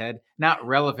of my head, not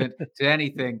relevant to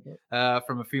anything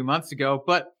from a few months ago,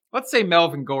 but let's say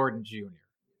Melvin Gordon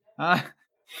Jr.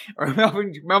 Or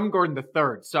Melvin Gordon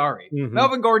III, sorry.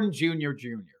 Melvin Gordon Jr.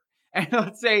 And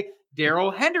let's say Darrell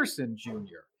Henderson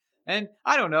Jr. And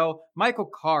I don't know, Michael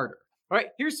Carter. All right,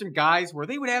 here's some guys where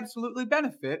they would absolutely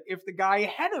benefit if the guy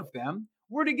ahead of them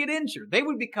were to get injured. They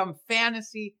would become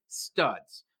fantasy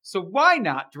studs. So why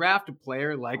not draft a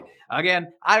player like,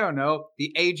 again, I don't know,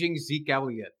 the aging Zeke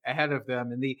Elliott ahead of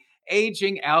them and the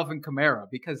aging Alvin Kamara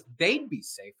because they'd be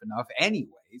safe enough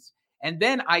anyways. And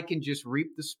then I can just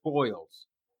reap the spoils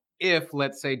if,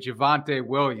 let's say, Javonte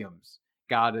Williams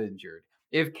got injured,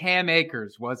 if Cam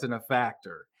Akers wasn't a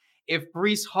factor, if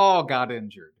Breece Hall got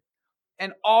injured.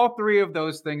 And all three of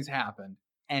those things happened,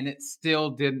 and it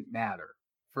still didn't matter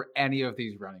for any of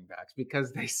these running backs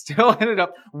because they still ended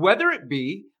up, whether it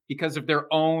be because of their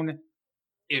own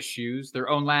issues, their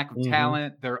own lack of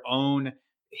talent, their own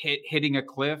hitting a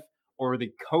cliff, or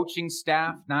the coaching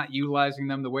staff not utilizing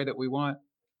them the way that we want,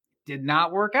 did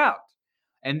not work out.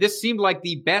 And this seemed like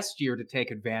the best year to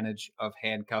take advantage of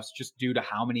handcuffs just due to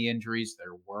how many injuries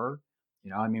there were.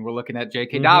 You know, I mean, we're looking at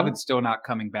J.K. Dobbins still not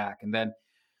coming back. And then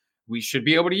we should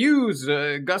be able to use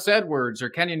Gus Edwards or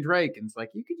Kenyon Drake. And it's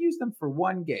like, you could use them for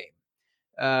one game.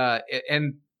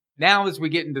 And now as we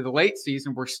get into the late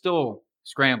season, we're still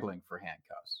scrambling for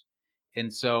handcuffs.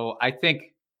 And so I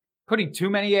think putting too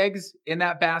many eggs in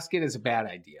that basket is a bad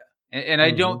idea. And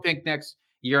I don't think next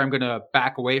year I'm going to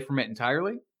back away from it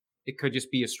entirely. It could just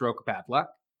be a stroke of bad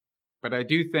luck. But I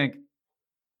do think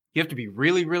you have to be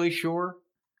really, really sure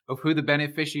of who the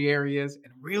beneficiary is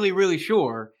and really, really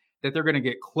sure that they're going to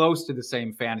get close to the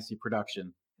same fantasy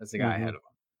production as the guy ahead of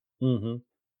them.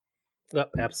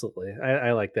 Yep, absolutely.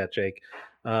 I like that, Jake.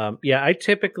 Yeah, I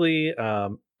typically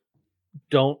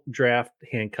don't draft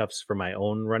handcuffs for my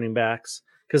own running backs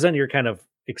because then you're kind of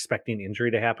expecting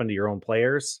injury to happen to your own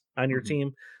players on your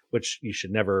team, which you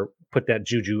should never put that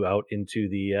juju out into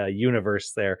the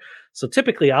universe there. So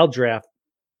typically I'll draft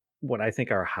what I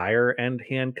think are higher end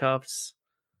handcuffs.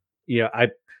 Yeah,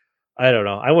 I don't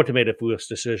know. I wouldn't have made a foolish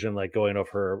decision like going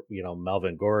over,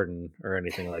 Melvin Gordon or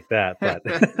anything like that. But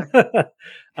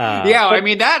I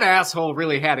mean, that asshole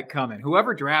really had it coming.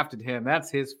 Whoever drafted him, that's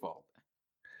his fault.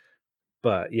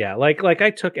 But yeah, like I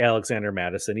took Alexander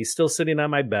Madison. He's still sitting on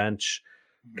my bench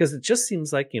because it just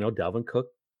seems like, Dalvin Cook,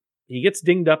 he gets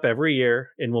dinged up every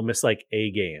year and will miss like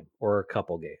a game or a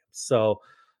couple games. So,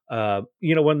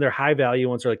 when they're high value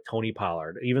ones are like Tony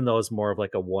Pollard, even though it's more of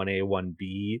like a 1A,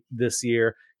 1B this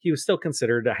year, he was still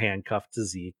considered a handcuff to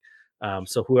Zeke.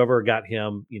 So whoever got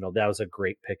him, that was a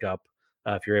great pickup.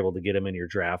 If you're able to get him in your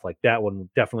draft, like that one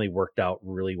definitely worked out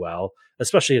really well,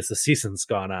 especially as the season's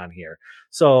gone on here.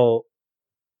 So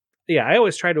yeah, I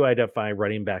always try to identify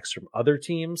running backs from other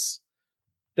teams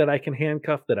that I can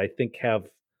handcuff that I think have,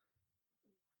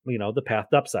 the path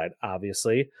to upside,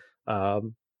 obviously.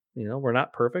 We're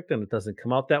not perfect and it doesn't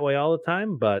come out that way all the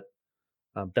time, but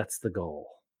that's the goal.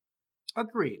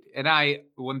 Agreed. And I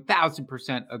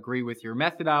 1000% agree with your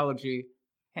methodology.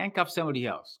 Handcuff somebody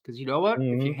else. Because you know what?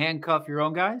 If you handcuff your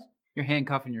own guys, you're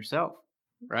handcuffing yourself.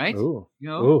 Right? Ooh.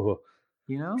 Ooh.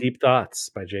 Deep Thoughts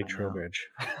by Jake Trowbridge.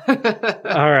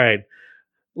 All right.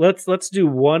 Let's do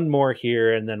one more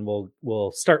here and then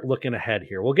we'll start looking ahead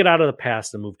here. We'll get out of the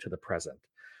past and move to the present.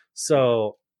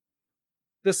 So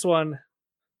this one,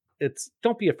 it's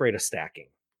don't be afraid of stacking.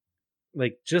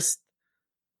 Like just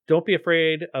don't be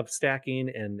afraid of stacking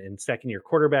and stacking your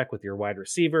quarterback with your wide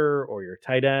receiver or your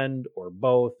tight end or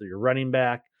both or your running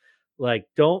back. Like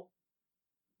don't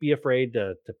be afraid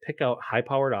to pick out high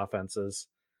powered offenses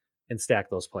and stack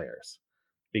those players,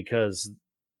 because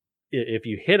if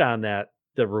you hit on that,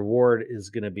 the reward is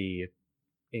going to be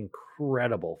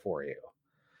incredible for you.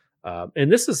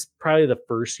 And this is probably the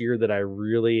first year that I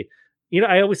really,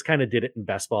 I always kind of did it in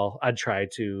best ball. I'd try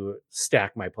to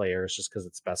stack my players just because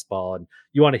it's best ball and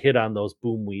you want to hit on those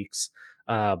boom weeks.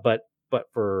 But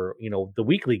for, the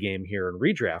weekly game here in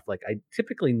redraft, like I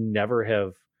typically never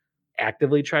have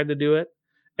actively tried to do it.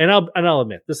 And I'll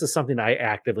admit, this is something I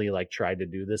actively tried to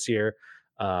do this year.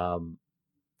 And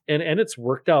it's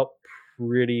worked out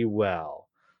pretty well.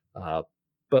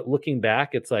 But looking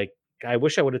back, it's like, I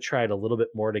wish I would have tried a little bit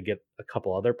more to get a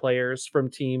couple other players from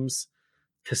teams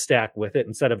to stack with it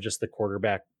instead of just the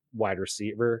quarterback, wide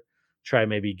receiver. Try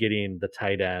maybe getting the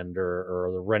tight end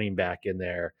or the running back in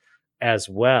there as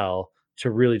well to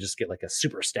really just get like a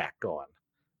super stack going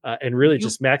and really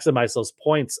just maximize those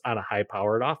points on a high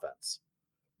powered offense.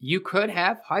 You could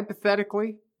have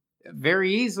hypothetically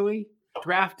very easily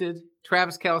drafted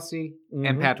Travis Kelce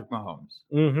and Patrick Mahomes.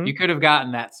 You could have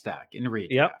gotten that stack in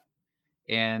redraft. Yep.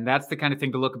 And that's the kind of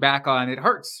thing to look back on. It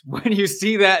hurts when you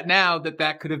see that now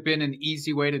that could have been an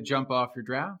easy way to jump off your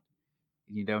draft.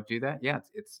 And you don't do that. Yeah,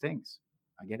 it stings.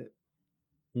 I get it.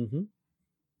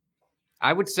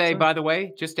 I would say, by the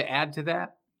way, just to add to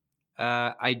that,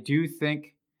 I do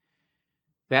think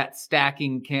that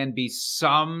stacking can be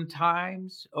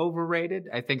sometimes overrated.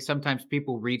 I think sometimes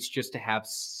people reach just to have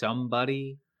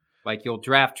somebody. Like you'll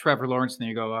draft Trevor Lawrence and then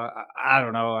you go, I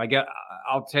don't know.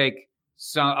 I'll take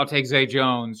I'll take Zay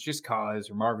Jones just cause,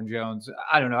 or Marvin Jones.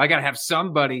 I don't know. I got to have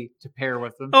somebody to pair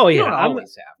with them. Oh, You yeah, don't I'm-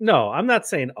 always have. No, I'm not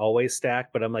saying always stack,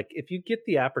 but I'm like, if you get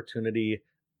the opportunity,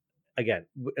 again,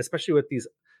 especially with these,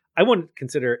 I wouldn't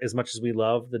consider, as much as we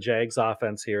love the Jags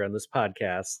offense here on this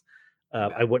podcast,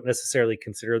 I wouldn't necessarily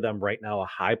consider them right now a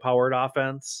high-powered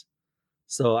offense.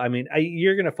 So, I mean,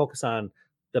 you're going to focus on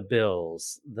the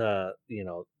Bills, the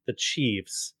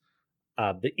Chiefs,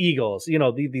 the Eagles,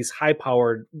 these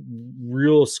high-powered,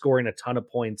 real scoring a ton of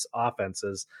points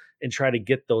offenses, and try to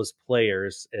get those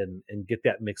players and get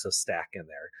that mix of stack in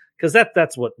there, because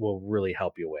that's what will really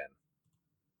help you win.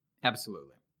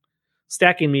 Absolutely.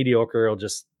 Stacking mediocre will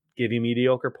just give you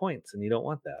mediocre points, and you don't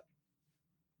want that.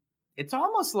 It's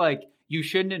almost like you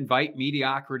shouldn't invite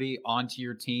mediocrity onto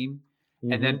your team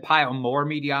and Mm-hmm. then pile more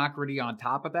mediocrity on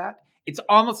top of that. It's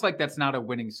almost like that's not a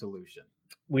winning solution.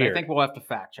 Weird. I think we'll have to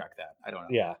fact check that. I don't know.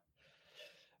 Yeah.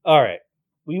 All right.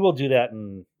 We will do that,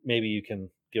 and maybe you can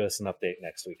give us an update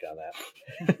next week on that.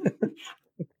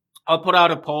 I'll put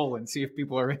out a poll and see if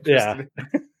people are interested.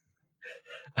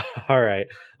 All right.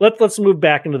 Let's move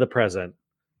back into the present.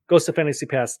 Ghost of Fantasy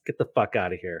Past, get the fuck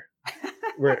out of here.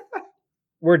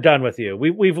 We're done with you.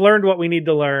 We've learned what we need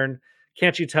to learn.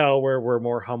 Can't you tell we're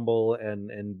more humble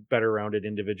and better rounded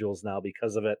individuals now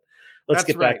because of it? Let's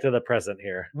That's get back right. to the present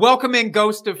here. Welcome in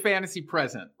Ghost of Fantasy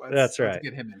Present. That's right. Let's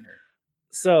get him in here.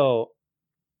 So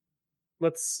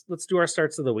let's do our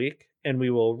starts of the week, and we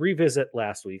will revisit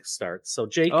last week's starts. So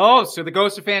Jake, Oh, so the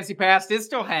Ghost of Fantasy Past is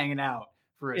still hanging out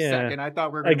for a Yeah, second. I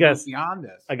thought we were I going to move guess- beyond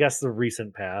this. I guess the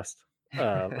recent past.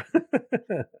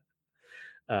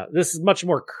 This is much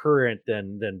more current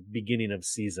than beginning of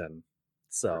season.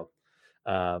 So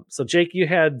Jake, you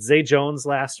had Zay Jones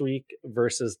last week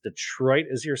versus Detroit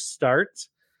as your start,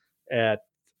 at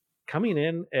coming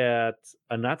in at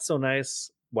a not so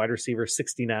nice wide receiver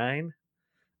 69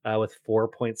 with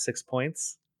 4.6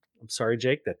 points. I'm sorry,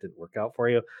 Jake, that didn't work out for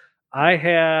you. I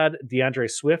had DeAndre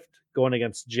Swift going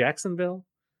against Jacksonville,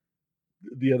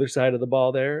 the other side of the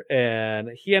ball there, and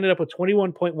he ended up with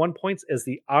 21.1 points as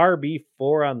the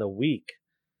RB4 on the week.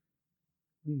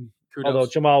 Kudos. Although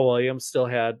Jamal Williams still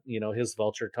had, his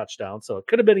vulture touchdown, so it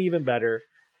could have been even better,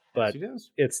 but Yes, he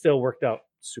does. it still worked out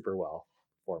super well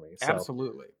for me. So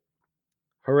Absolutely.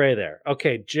 hooray there.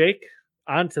 Okay, Jake,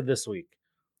 on to this week.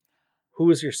 Who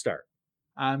is your start?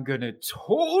 I'm going to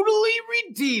totally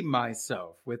redeem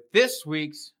myself with this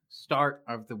week's start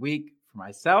of the week for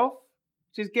myself,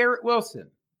 which is Garrett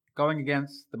Wilson going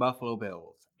against the Buffalo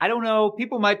Bills. I don't know.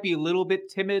 People might be a little bit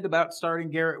timid about starting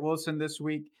Garrett Wilson this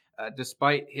week,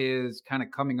 despite his kind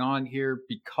of coming on here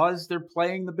because they're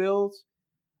playing the Bills.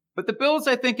 But the Bills,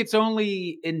 I think it's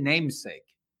only in namesake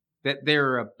that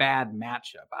they're a bad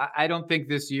matchup. I don't think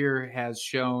this year has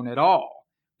shown at all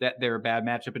that they're a bad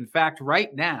matchup. In fact, right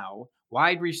now,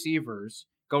 wide receivers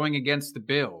going against the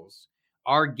Bills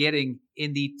are getting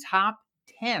in the top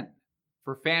 10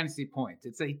 for fantasy points.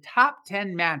 It's a top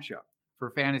 10 matchup for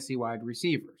fantasy wide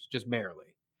receivers, just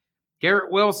barely.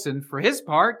 Garrett Wilson, for his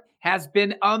part, has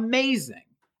been amazing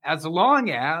as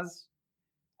long as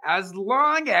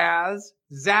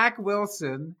Zach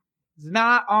Wilson is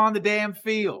not on the damn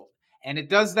field. And it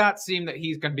does not seem that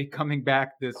he's going to be coming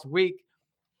back this week.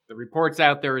 The reports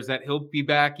out there is that he'll be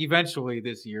back eventually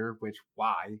this year, which,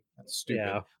 why? That's stupid.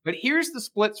 Yeah. But here's the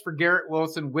splits for Garrett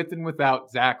Wilson with and without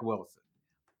Zach Wilson.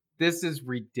 This is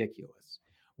ridiculous.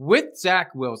 With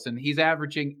Zach Wilson, he's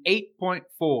averaging 8.4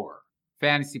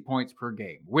 fantasy points per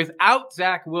game. Without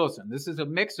Zach Wilson, this is a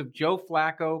mix of Joe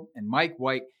Flacco and Mike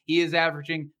White. He is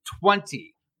averaging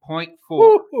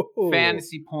 20.4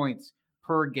 fantasy points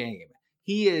per game.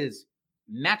 He is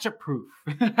matchup proof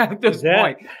at this That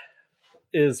point.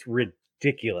 is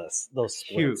ridiculous. Those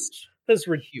splits. Huge. That's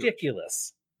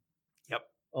ridiculous. Yep.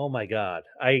 Oh my God.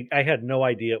 I had no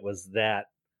idea it was that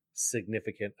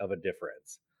significant of a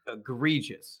difference.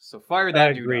 Egregious. So fire that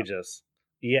dude up. Egregious.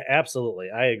 Yeah, absolutely.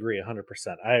 I agree 100%.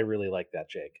 I really like that,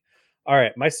 Jake. All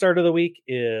right. My start of the week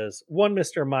is one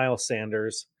Mr. Miles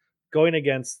Sanders going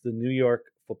against the New York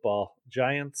Football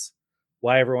Giants.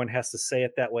 Why everyone has to say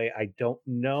it that way, I don't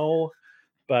know,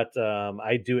 but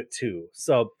I do it too.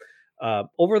 So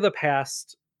over the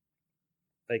past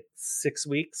 5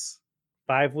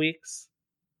 weeks,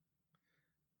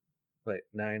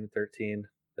 9, 13,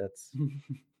 that's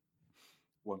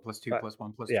 1 + 2 +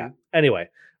 1 + 2. yeah. Anyway,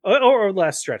 or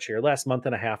last stretch here, last month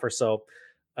and a half or so,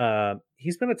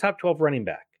 he's been a top 12 running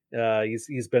back.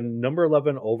 He's been number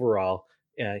 11 overall.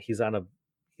 He's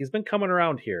been coming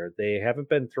around here. They haven't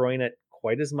been throwing it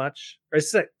quite as much.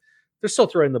 They're still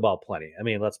throwing the ball plenty. I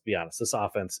mean, let's be honest. This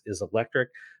offense is electric,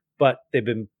 but they've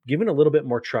been giving a little bit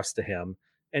more trust to him,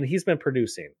 and he's been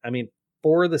producing. I mean,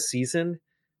 for the season,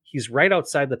 he's right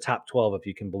outside the top 12, if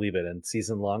you can believe it, in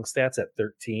season long stats at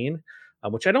 13,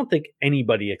 which I don't think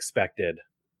anybody expected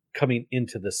coming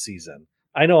into this season.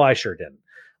 I know I sure didn't.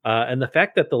 And the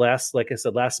fact that like I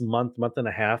said, last month and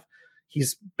a half,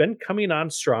 he's been coming on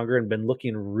stronger and been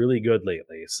looking really good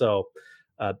lately. So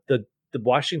the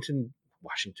Washington,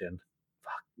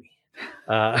 fuck me.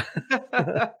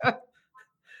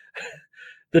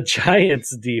 The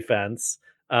Giants defense,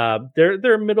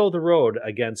 they're middle of the road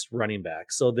against running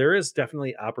backs. So there is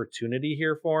definitely opportunity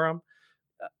here for them.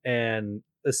 And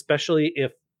especially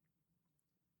if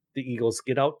the Eagles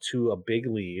get out to a big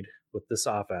lead with this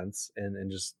offense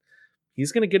and just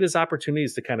he's going to get his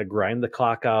opportunities to kind of grind the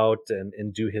clock out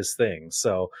and do his thing.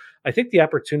 So I think the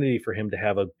opportunity for him to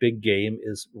have a big game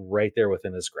is right there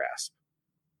within his grasp.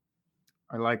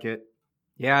 I like it.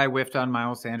 Yeah, I whiffed on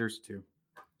Miles Sanders too.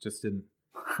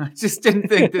 I just didn't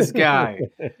think this guy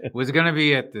was going to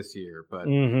be it this year, but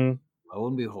lo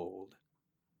and behold,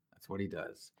 that's what he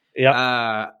does.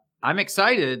 Yeah. I'm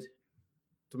excited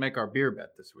to make our beer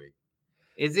bet this week.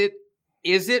 Is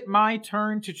it my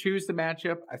turn to choose the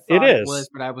matchup? I thought it was,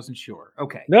 but I wasn't sure.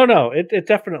 Okay. No, it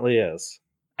definitely is.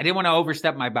 I didn't want to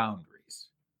overstep my boundaries.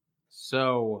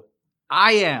 So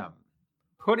I am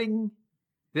putting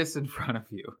this in front of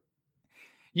you.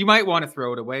 You might want to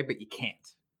throw it away, but you can't.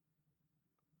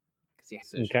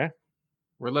 Yes. Okay.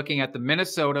 We're looking at the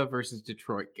Minnesota versus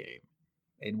Detroit game.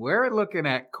 And we're looking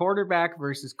at quarterback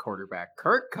versus quarterback.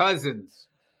 Kirk Cousins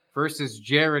versus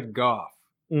Jared Goff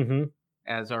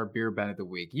as our beer bet of the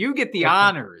week. You get the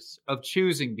honors of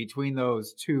choosing between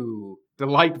those two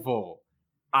delightful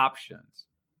options.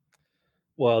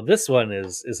 Well, this one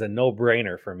is a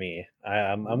no-brainer for me.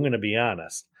 I'm going to be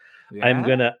honest. Yeah?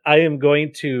 I am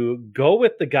going to go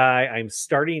with the guy I'm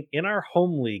starting in our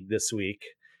home league this week.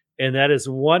 And that is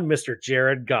one Mr.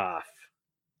 Jared Goff.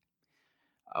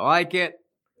 I like it.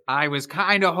 I was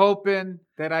kind of hoping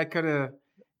that I could have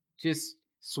just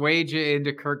swayed you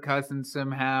into Kirk Cousins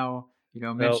somehow.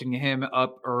 Mentioning him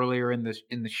up earlier in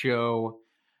the show.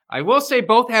 I will say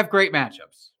both have great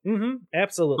matchups.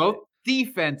 Absolutely. Both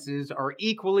defenses are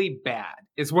equally bad,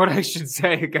 is what I should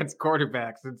say, against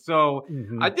quarterbacks. And so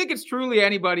I think it's truly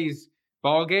anybody's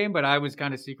ball game, but I was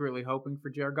kind of secretly hoping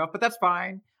for Jared Goff. But that's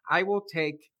fine. I will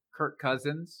take Kirk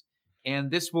Cousins,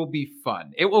 and this will be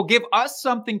fun. It will give us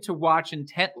something to watch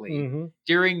intently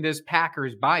during this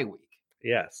Packers bye week.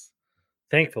 Yes.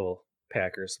 Thankful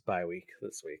Packers bye week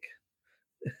this week.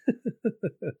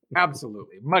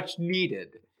 Absolutely. Much needed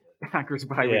Packers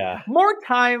bye Yeah. week. More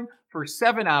time for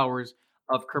 7 hours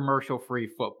of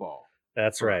commercial-free football.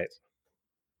 That's right.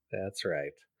 That's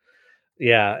right.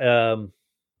 Yeah.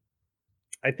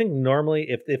 I think normally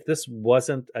if this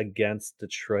wasn't against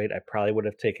Detroit, I probably would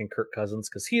have taken Kirk Cousins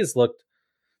because he's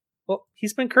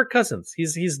been Kirk Cousins.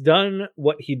 He's done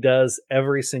what he does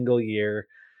every single year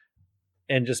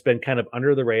and just been kind of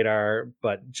under the radar.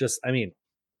 But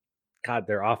God,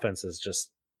 their offense is just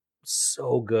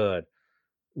so good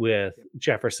with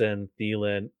Jefferson,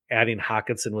 Thielen. Adding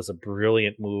Hawkinson was a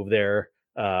brilliant move there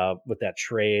with that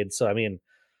trade. So,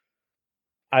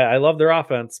 I love their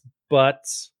offense, but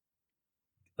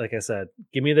like I said,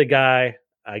 give me the guy.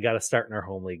 I got to start in our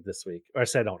home league this week. Or I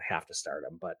said I don't have to start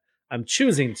him, but I'm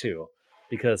choosing to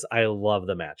because I love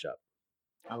the matchup.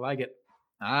 I like it.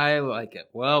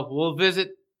 Well, we'll visit,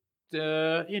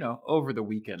 over the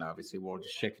weekend. Obviously, we'll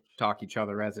just talk each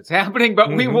other as it's happening,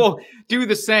 but we will do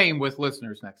the same with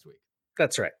listeners next week.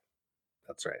 That's right.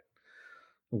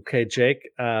 Okay, Jake.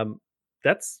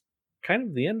 That's kind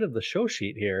of the end of the show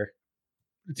sheet here.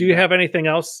 Do you have anything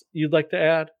else you'd like to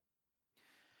add?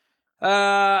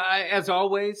 As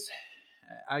always,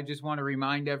 I just want to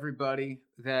remind everybody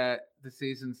that the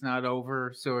season's not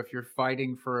over. So if you're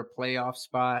fighting for a playoff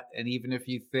spot, and even if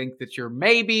you think that you're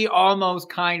maybe almost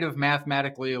kind of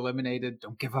mathematically eliminated,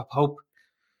 don't give up hope.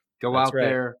 Go out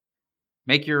there,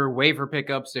 make your waiver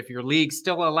pickups. If your league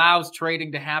still allows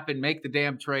trading to happen, make the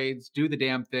damn trades, do the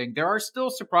damn thing. There are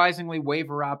still surprisingly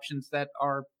waiver options that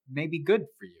are maybe good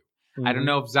for you. I don't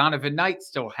know if Zonovan Knight's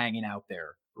still hanging out there,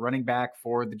 running back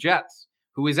for the Jets,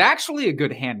 who is actually a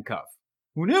good handcuff.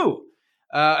 Who knew?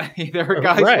 There are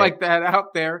guys like that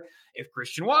out there. If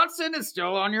Christian Watson is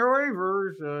still on your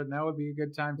waivers, now would be a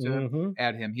good time to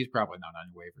add him. He's probably not on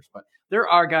your waivers, but there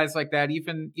are guys like that,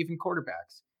 even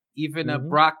quarterbacks. Even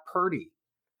Brock Purdy,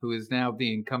 who is now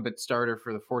the incumbent starter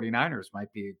for the 49ers,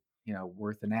 might be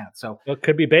worth an ad. So it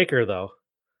could be Baker, though.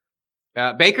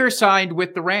 Baker signed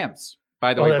with the Rams.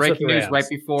 By the way, breaking news right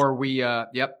before we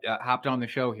hopped on the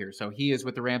show here. So he is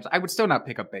with the Rams. I would still not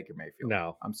pick up Baker Mayfield.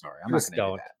 No. I'm sorry. I'm not going to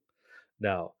do that.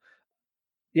 No.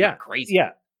 Yeah. Crazy.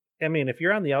 Yeah. I mean, if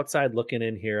you're on the outside looking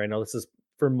in here, I know this is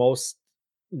for most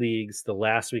leagues the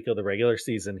last week of the regular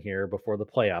season here before the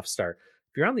playoffs start.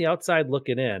 If you're on the outside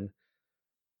looking in,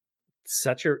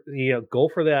 set your go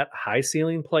for that high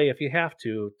ceiling play if you have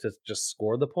to just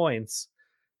score the points,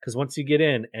 because once you get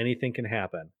in, anything can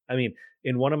happen. I mean,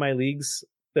 in one of my leagues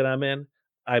that I'm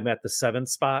at the 7th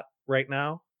spot right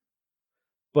now,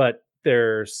 but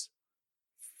there's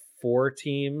 4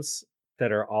 teams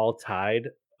that are all tied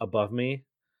above me,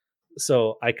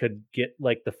 so I could get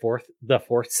like the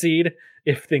fourth seed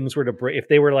if things were to break. If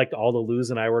they were like all to lose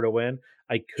and I were to win,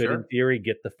 I could in Sure. theory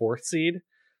get the 4th seed.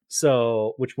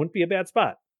 So, which wouldn't be a bad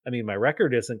spot. I mean, my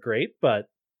record isn't great, but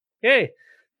hey,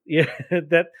 yeah,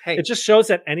 that Hey, it just shows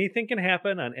that anything can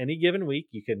happen on any given week.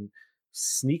 You can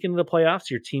sneak into the playoffs,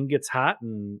 your team gets hot,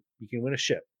 and you can win a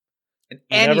ship. and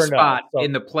You any never know. spot So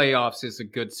in the playoffs is a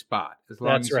good spot as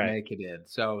long that's as you right. make it in.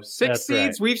 So 6 That's right.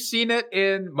 seeds, we've seen it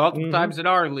in multiple hmm times in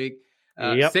our league.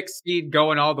 Yep, 6 seed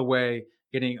going all the way,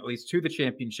 getting at least to the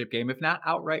championship game, if not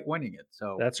outright winning it.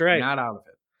 So that's you're right. not out of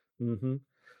it. hmm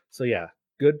So yeah,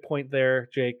 good point there,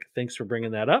 Jake. Thanks for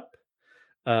bringing that up.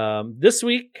 This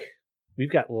week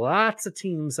we've got lots of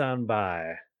teams on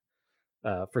bye.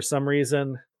 For some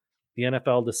reason, the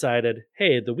NFL decided,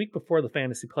 hey, the week before the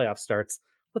fantasy playoff starts,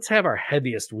 let's have our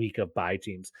heaviest week of bye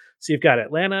teams. So you've got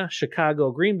Atlanta,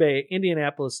 Chicago, Green Bay,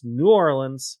 Indianapolis, New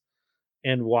Orleans,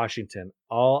 and Washington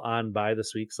all on bye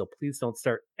this week. So please don't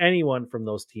start anyone from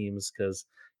those teams because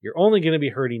you're only going to be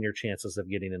hurting your chances of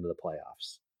getting into the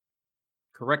playoffs.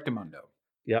 Correctamundo.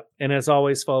 Yep. And as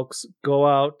always, folks, go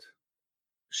out,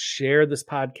 share this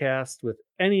podcast with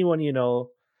anyone you know.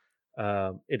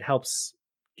 It helps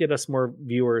get us more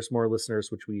viewers, more listeners,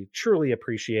 which we truly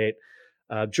appreciate.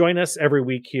 Join us every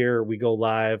week here. We go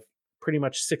live pretty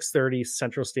much 6:30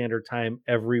 Central Standard Time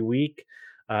every week.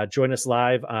 Join us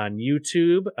live on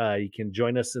YouTube. You can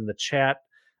join us in the chat.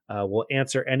 We'll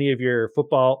answer any of your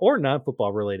football or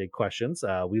non-football related questions.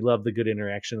 We love the good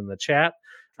interaction in the chat.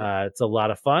 It's a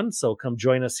lot of fun. So come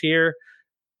join us here.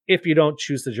 If you don't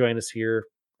choose to join us here,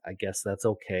 I guess that's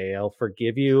okay. I'll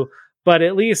forgive you. But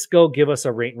at least go give us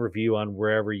a rate and review on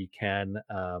wherever you can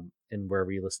and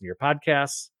wherever you listen to your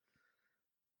podcasts.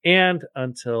 And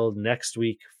until next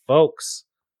week, folks,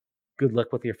 good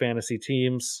luck with your fantasy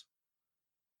teams.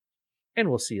 And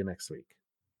we'll see you next week.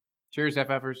 Cheers,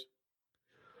 FFers.